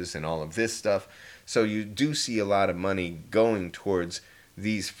houses and all of this stuff. So you do see a lot of money going towards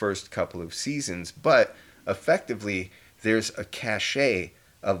these first couple of seasons, but effectively there's a cachet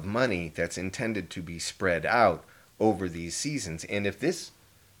of money that's intended to be spread out over these seasons. And if this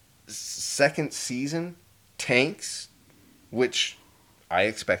second season tanks, which I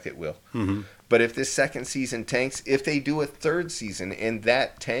expect it will, but if this second season tanks, if they do a third season and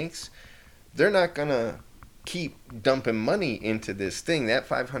that tanks, they're not going to keep dumping money into this thing. That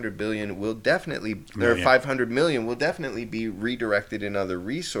 500 billion will definitely, or 500 million will definitely be redirected in other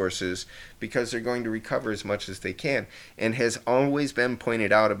resources because they're going to recover as much as they can. And has always been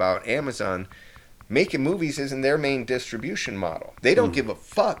pointed out about Amazon, making movies isn't their main distribution model. They don't give a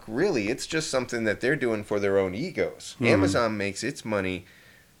fuck, really. It's just something that they're doing for their own egos. Amazon makes its money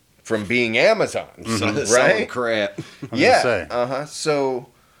from being Amazon, Selling right? crap. Yeah.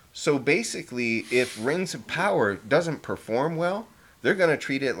 So basically, if Rings of Power doesn't perform well, They're going to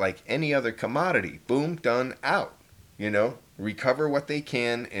treat it like any other commodity. Boom, done, out. Recover what they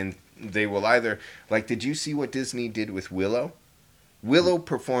can, and they will either... Like, did you see what Disney did with Willow? Willow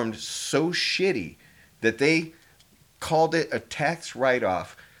performed so shitty that they called it a tax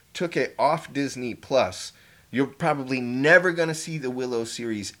write-off, took it off Disney Plus. You're probably never going to see the Willow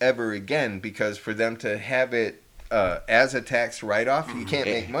series ever again, because for them to have it as a tax write-off, you can't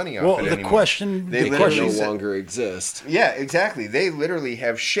make money off it anymore. They no longer exist. Yeah, exactly. They literally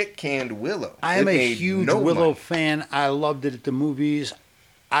have shit-canned Willow. I am a huge Willow fan. I loved it at the movies.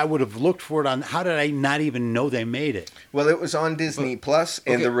 I would have looked for it on... How did I not even know they made it? Well, it was on Disney Plus,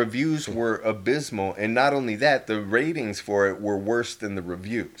 and the reviews were abysmal. And not only that, the ratings for it were worse than the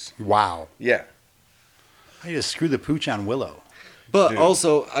reviews. Wow. Yeah. I just screw the pooch on Willow. But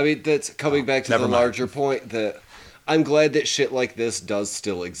also, I mean, that's coming back to the larger point that I'm glad that shit like this does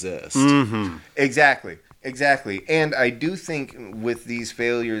still exist. Mm-hmm. Exactly. And I do think with these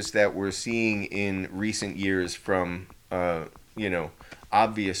failures that we're seeing in recent years from,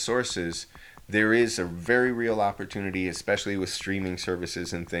 obvious sources, there is a very real opportunity, especially with streaming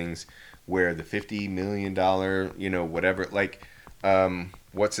services and things, where the $50 million, whatever, like,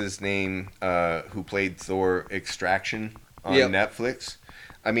 what's his name, who played Thor Extraction on Netflix.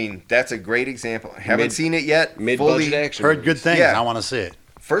 I mean, that's a great example. Haven't seen it yet. Mid-budget action. Heard good things. Yeah. I want to see it.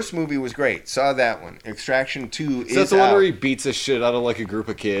 First movie was great. Saw that one. Extraction 2 is that's the one where he beats the shit out of like a group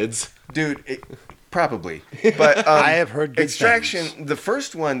of kids? Dude, probably. But I have heard good Extraction, things. The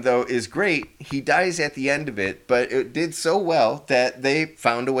first one, though, is great. He dies at the end of it, but it did so well that they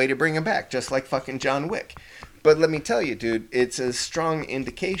found a way to bring him back, just like fucking John Wick. But let me tell you, dude, it's a strong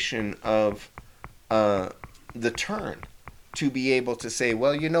indication of the turn to be able to say,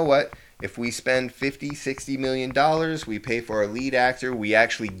 well, you know what? If we spend $50-60 million, we pay for a lead actor, we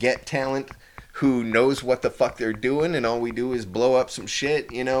actually get talent who knows what the fuck they're doing, and all we do is blow up some shit,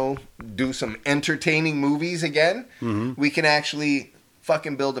 do some entertaining movies again, we can actually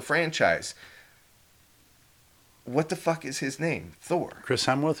fucking build a franchise. What the fuck is his name? Thor. Chris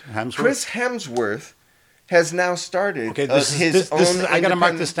Hemsworth? Chris Hemsworth has now started I got to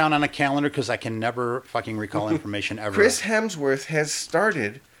mark this down on a calendar because I can never fucking recall information ever. Chris Hemsworth has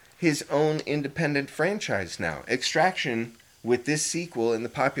started his own independent franchise now. Extraction, with this sequel and the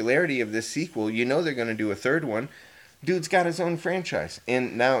popularity of this sequel, they're going to do a third one. Dude's got his own franchise.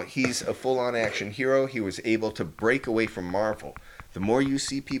 And now he's a full-on action hero. He was able to break away from Marvel. The more you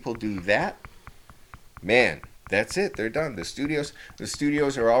see people do that, man, that's it. They're done. The studios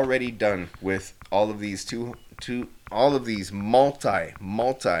are already done with all of these all of these multi,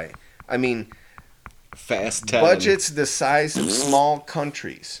 I mean, fast budgets the size of small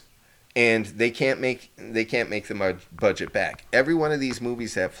countries, and they can't make the budget back. Every one of these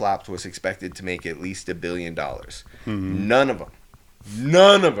movies that flopped was expected to make at least $1 billion. Mm-hmm. None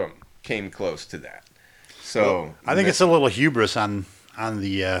of them came close to that. So I think it's a little hubris on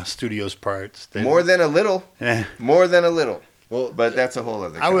the studio's part. More than a little. More than a little. Well, but that's a whole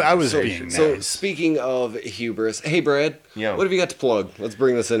other I was being nice. So speaking of hubris, hey Brad, what have you got to plug? Let's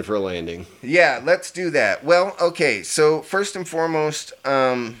bring this in for a landing. Yeah, let's do that. Well, okay, so first and foremost,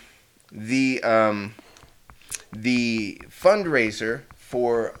 the fundraiser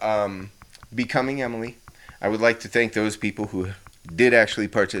for Becoming Emily, I would like to thank those people who did actually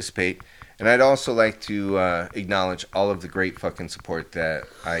participate. And I'd also like to acknowledge all of the great fucking support that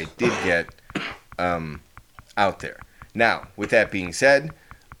I did get out there. Now, with that being said,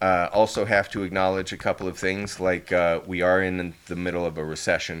 also have to acknowledge a couple of things, like we are in the middle of a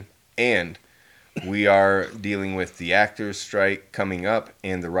recession, and we are dealing with the actors' strike coming up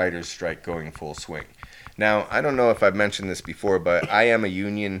and the writers' strike going full swing. Now, I don't know if I've mentioned this before, but I am a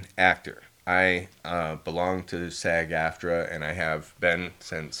union actor. I belong to SAG-AFTRA, and I have been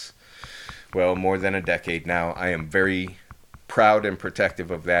since, well, more than a decade now. I am very proud and protective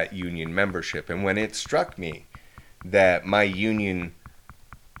of that union membership. And when it struck me that my union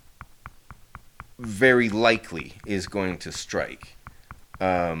very likely is going to strike,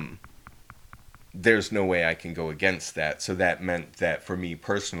 there's no way I can go against that. So that meant that for me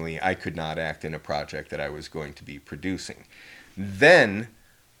personally, I could not act in a project that I was going to be producing. Then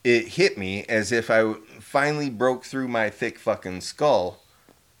it hit me as if I finally broke through my thick fucking skull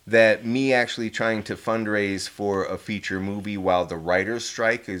that me actually trying to fundraise for a feature movie while the writer's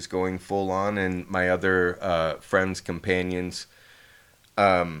strike is going full on and my other friends, companions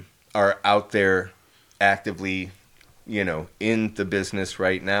are out there actively, in the business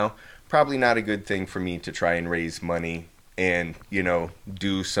right now. Probably not a good thing for me to try and raise money and,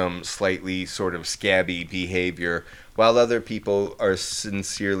 do some slightly sort of scabby behavior while other people are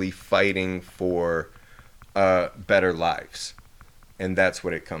sincerely fighting for better lives. And that's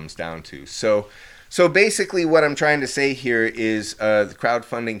what it comes down to. So basically what I'm trying to say here is the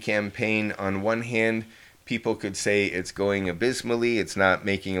crowdfunding campaign, on one hand, people could say it's going abysmally, it's not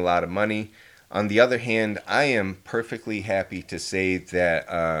making a lot of money. On the other hand, I am perfectly happy to say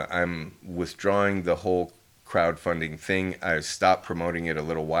that I'm withdrawing the whole crowdfunding thing. I stopped promoting it a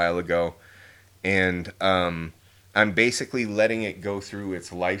little while ago. And I'm basically letting it go through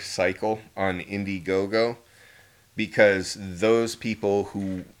its life cycle on Indiegogo, because those people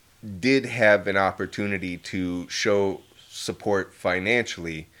who did have an opportunity to show support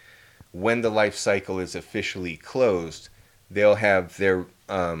financially, when the life cycle is officially closed, they'll have their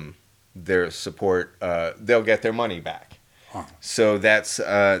support, they'll get their money back. Huh. So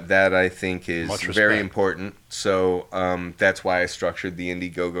that I think is very important. So that's why I structured the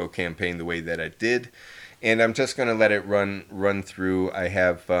Indiegogo campaign the way that I did. And I'm just going to let it run through. I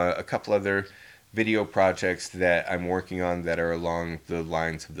have a couple other video projects that I'm working on that are along the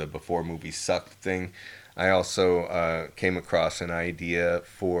lines of the Before Movies Sucked thing. I also came across an idea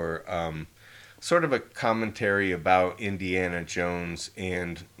for sort of a commentary about Indiana Jones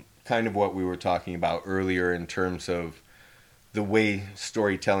and kind of what we were talking about earlier in terms of the way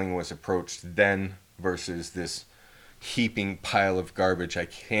storytelling was approached then versus this heaping pile of garbage. I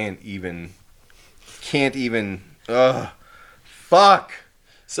can't even, fuck.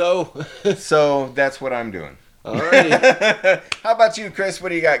 So that's what I'm doing. Alrighty. How about you, Chris? What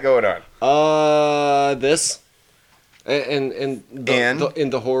do you got going on? This and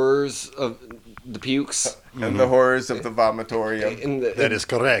the horrors of the pukes and the horrors of the vomitorium. That is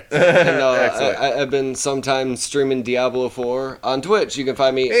correct. And, I've been sometimes streaming Diablo 4 on Twitch. You can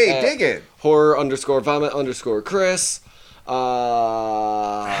find me. Hey, dig it. horror_vomit_Chris.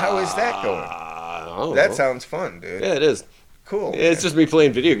 How is that going? That sounds fun, dude. Yeah, it is. Cool. It's just me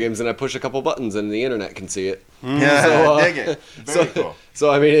playing video games, and I push a couple buttons, and the internet can see it. Yeah, so, dig it. Very cool.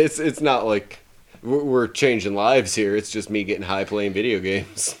 So I mean, it's not like we're changing lives here. It's just me getting high playing video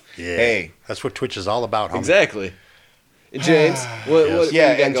games. Yeah. Hey, that's what Twitch is all about, homie. Exactly. James, what do you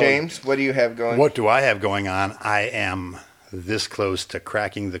got going? James, what do you have going? What do I have going on? I am this close to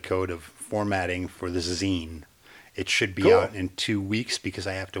cracking the code of formatting for the zine. It should be out in 2 weeks because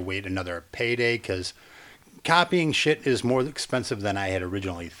I have to wait another payday because copying shit is more expensive than I had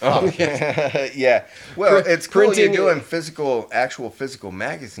originally thought. Oh, yeah. Well, it's cool you're doing actual physical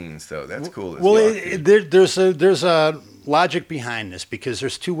magazines, though. That's cool as well. There's a logic behind this because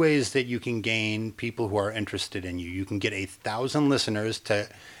there's two ways that you can gain people who are interested in you. You can get 1,000 listeners to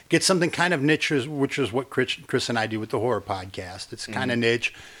get something kind of niche, which is what Chris and I do with the horror podcast. It's kind of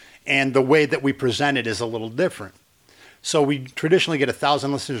niche, and the way that we present it is a little different. So we traditionally get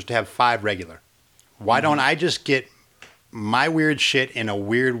 1,000 listeners to have 5 regular. Why don't I just get my weird shit in a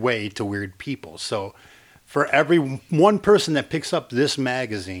weird way to weird people? So for every one person that picks up this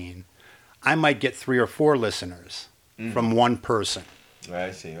magazine, I might get 3 or 4 listeners from one person. I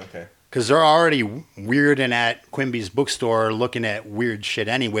see, okay. Because they're already weirding at Quimby's bookstore looking at weird shit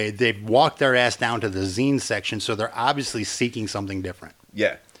anyway. They've walked their ass down to the zine section, so they're obviously seeking something different.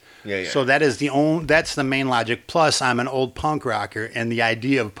 Yeah. So that's the main logic. Plus, I'm an old punk rocker, and the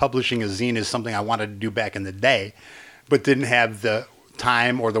idea of publishing a zine is something I wanted to do back in the day, but didn't have the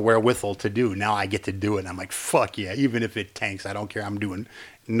time or the wherewithal to do. Now I get to do it, and I'm like, fuck yeah, even if it tanks, I don't care. I'm doing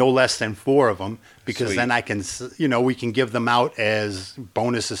no less than 4 of them because then I can, we can give them out as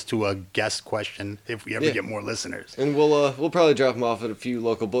bonuses to a guest question if we ever get more listeners. And we'll probably drop them off at a few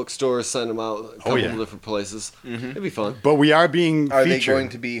local bookstores, send them out a couple of different places. It'd be fun. But we are being featured. Are they going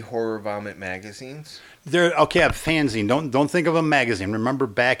to be Horror Vomit magazines? They're a fanzine. Don't think of a magazine. Remember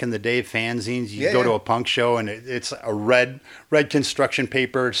back in the day, fanzines. You go to a punk show and it's a red construction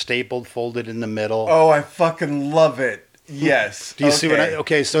paper stapled, folded in the middle. Oh, I fucking love it. Yes. Do you see what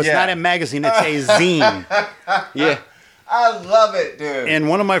so it's not a magazine, it's a zine. Yeah. I love it, dude. And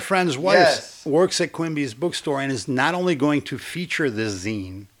one of my friend's wives works at Quimby's bookstore and is not only going to feature this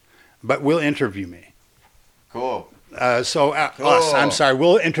zine, but will interview me. Cool. Us,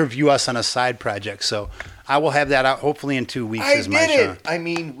 we'll interview us on a side project. So I will have that out hopefully in 2 weeks. I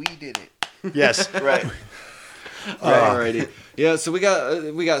mean, we did it. Yes. Right. Alrighty. Yeah, so we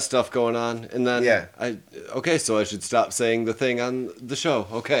got stuff going on, and then so I should stop saying the thing on the show.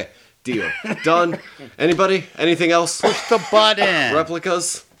 Okay, deal. Done. Anybody? Anything else? Push the button.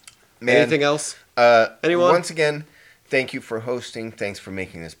 Replicas? Man, anything else? Anyone? Once again, thank you for hosting. Thanks for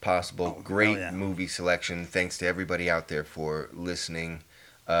making this possible. Great movie selection. Thanks to everybody out there for listening.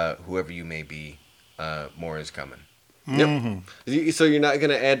 Whoever you may be, more is coming. Yep. So you're not going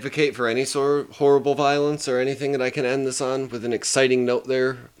to advocate for any sort of horrible violence or anything that I can end this on with an exciting note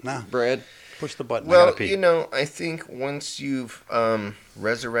there, Brad? Push the button. Well, I think once you've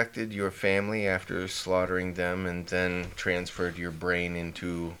resurrected your family after slaughtering them and then transferred your brain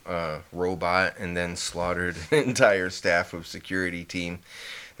into a robot and then slaughtered an entire staff of security team,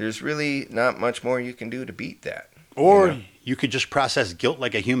 there's really not much more you can do to beat that. Or you could just process guilt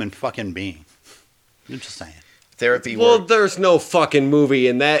like a human fucking being. I'm just saying. Therapy Well, work. there's no fucking movie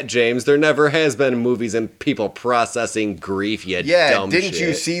in that, James. There never has been movies and people processing grief, you dumb didn't shit.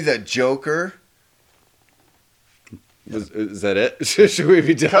 you see the Joker? Is that it? Should we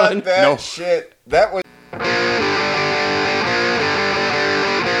be done? Cut that shit. That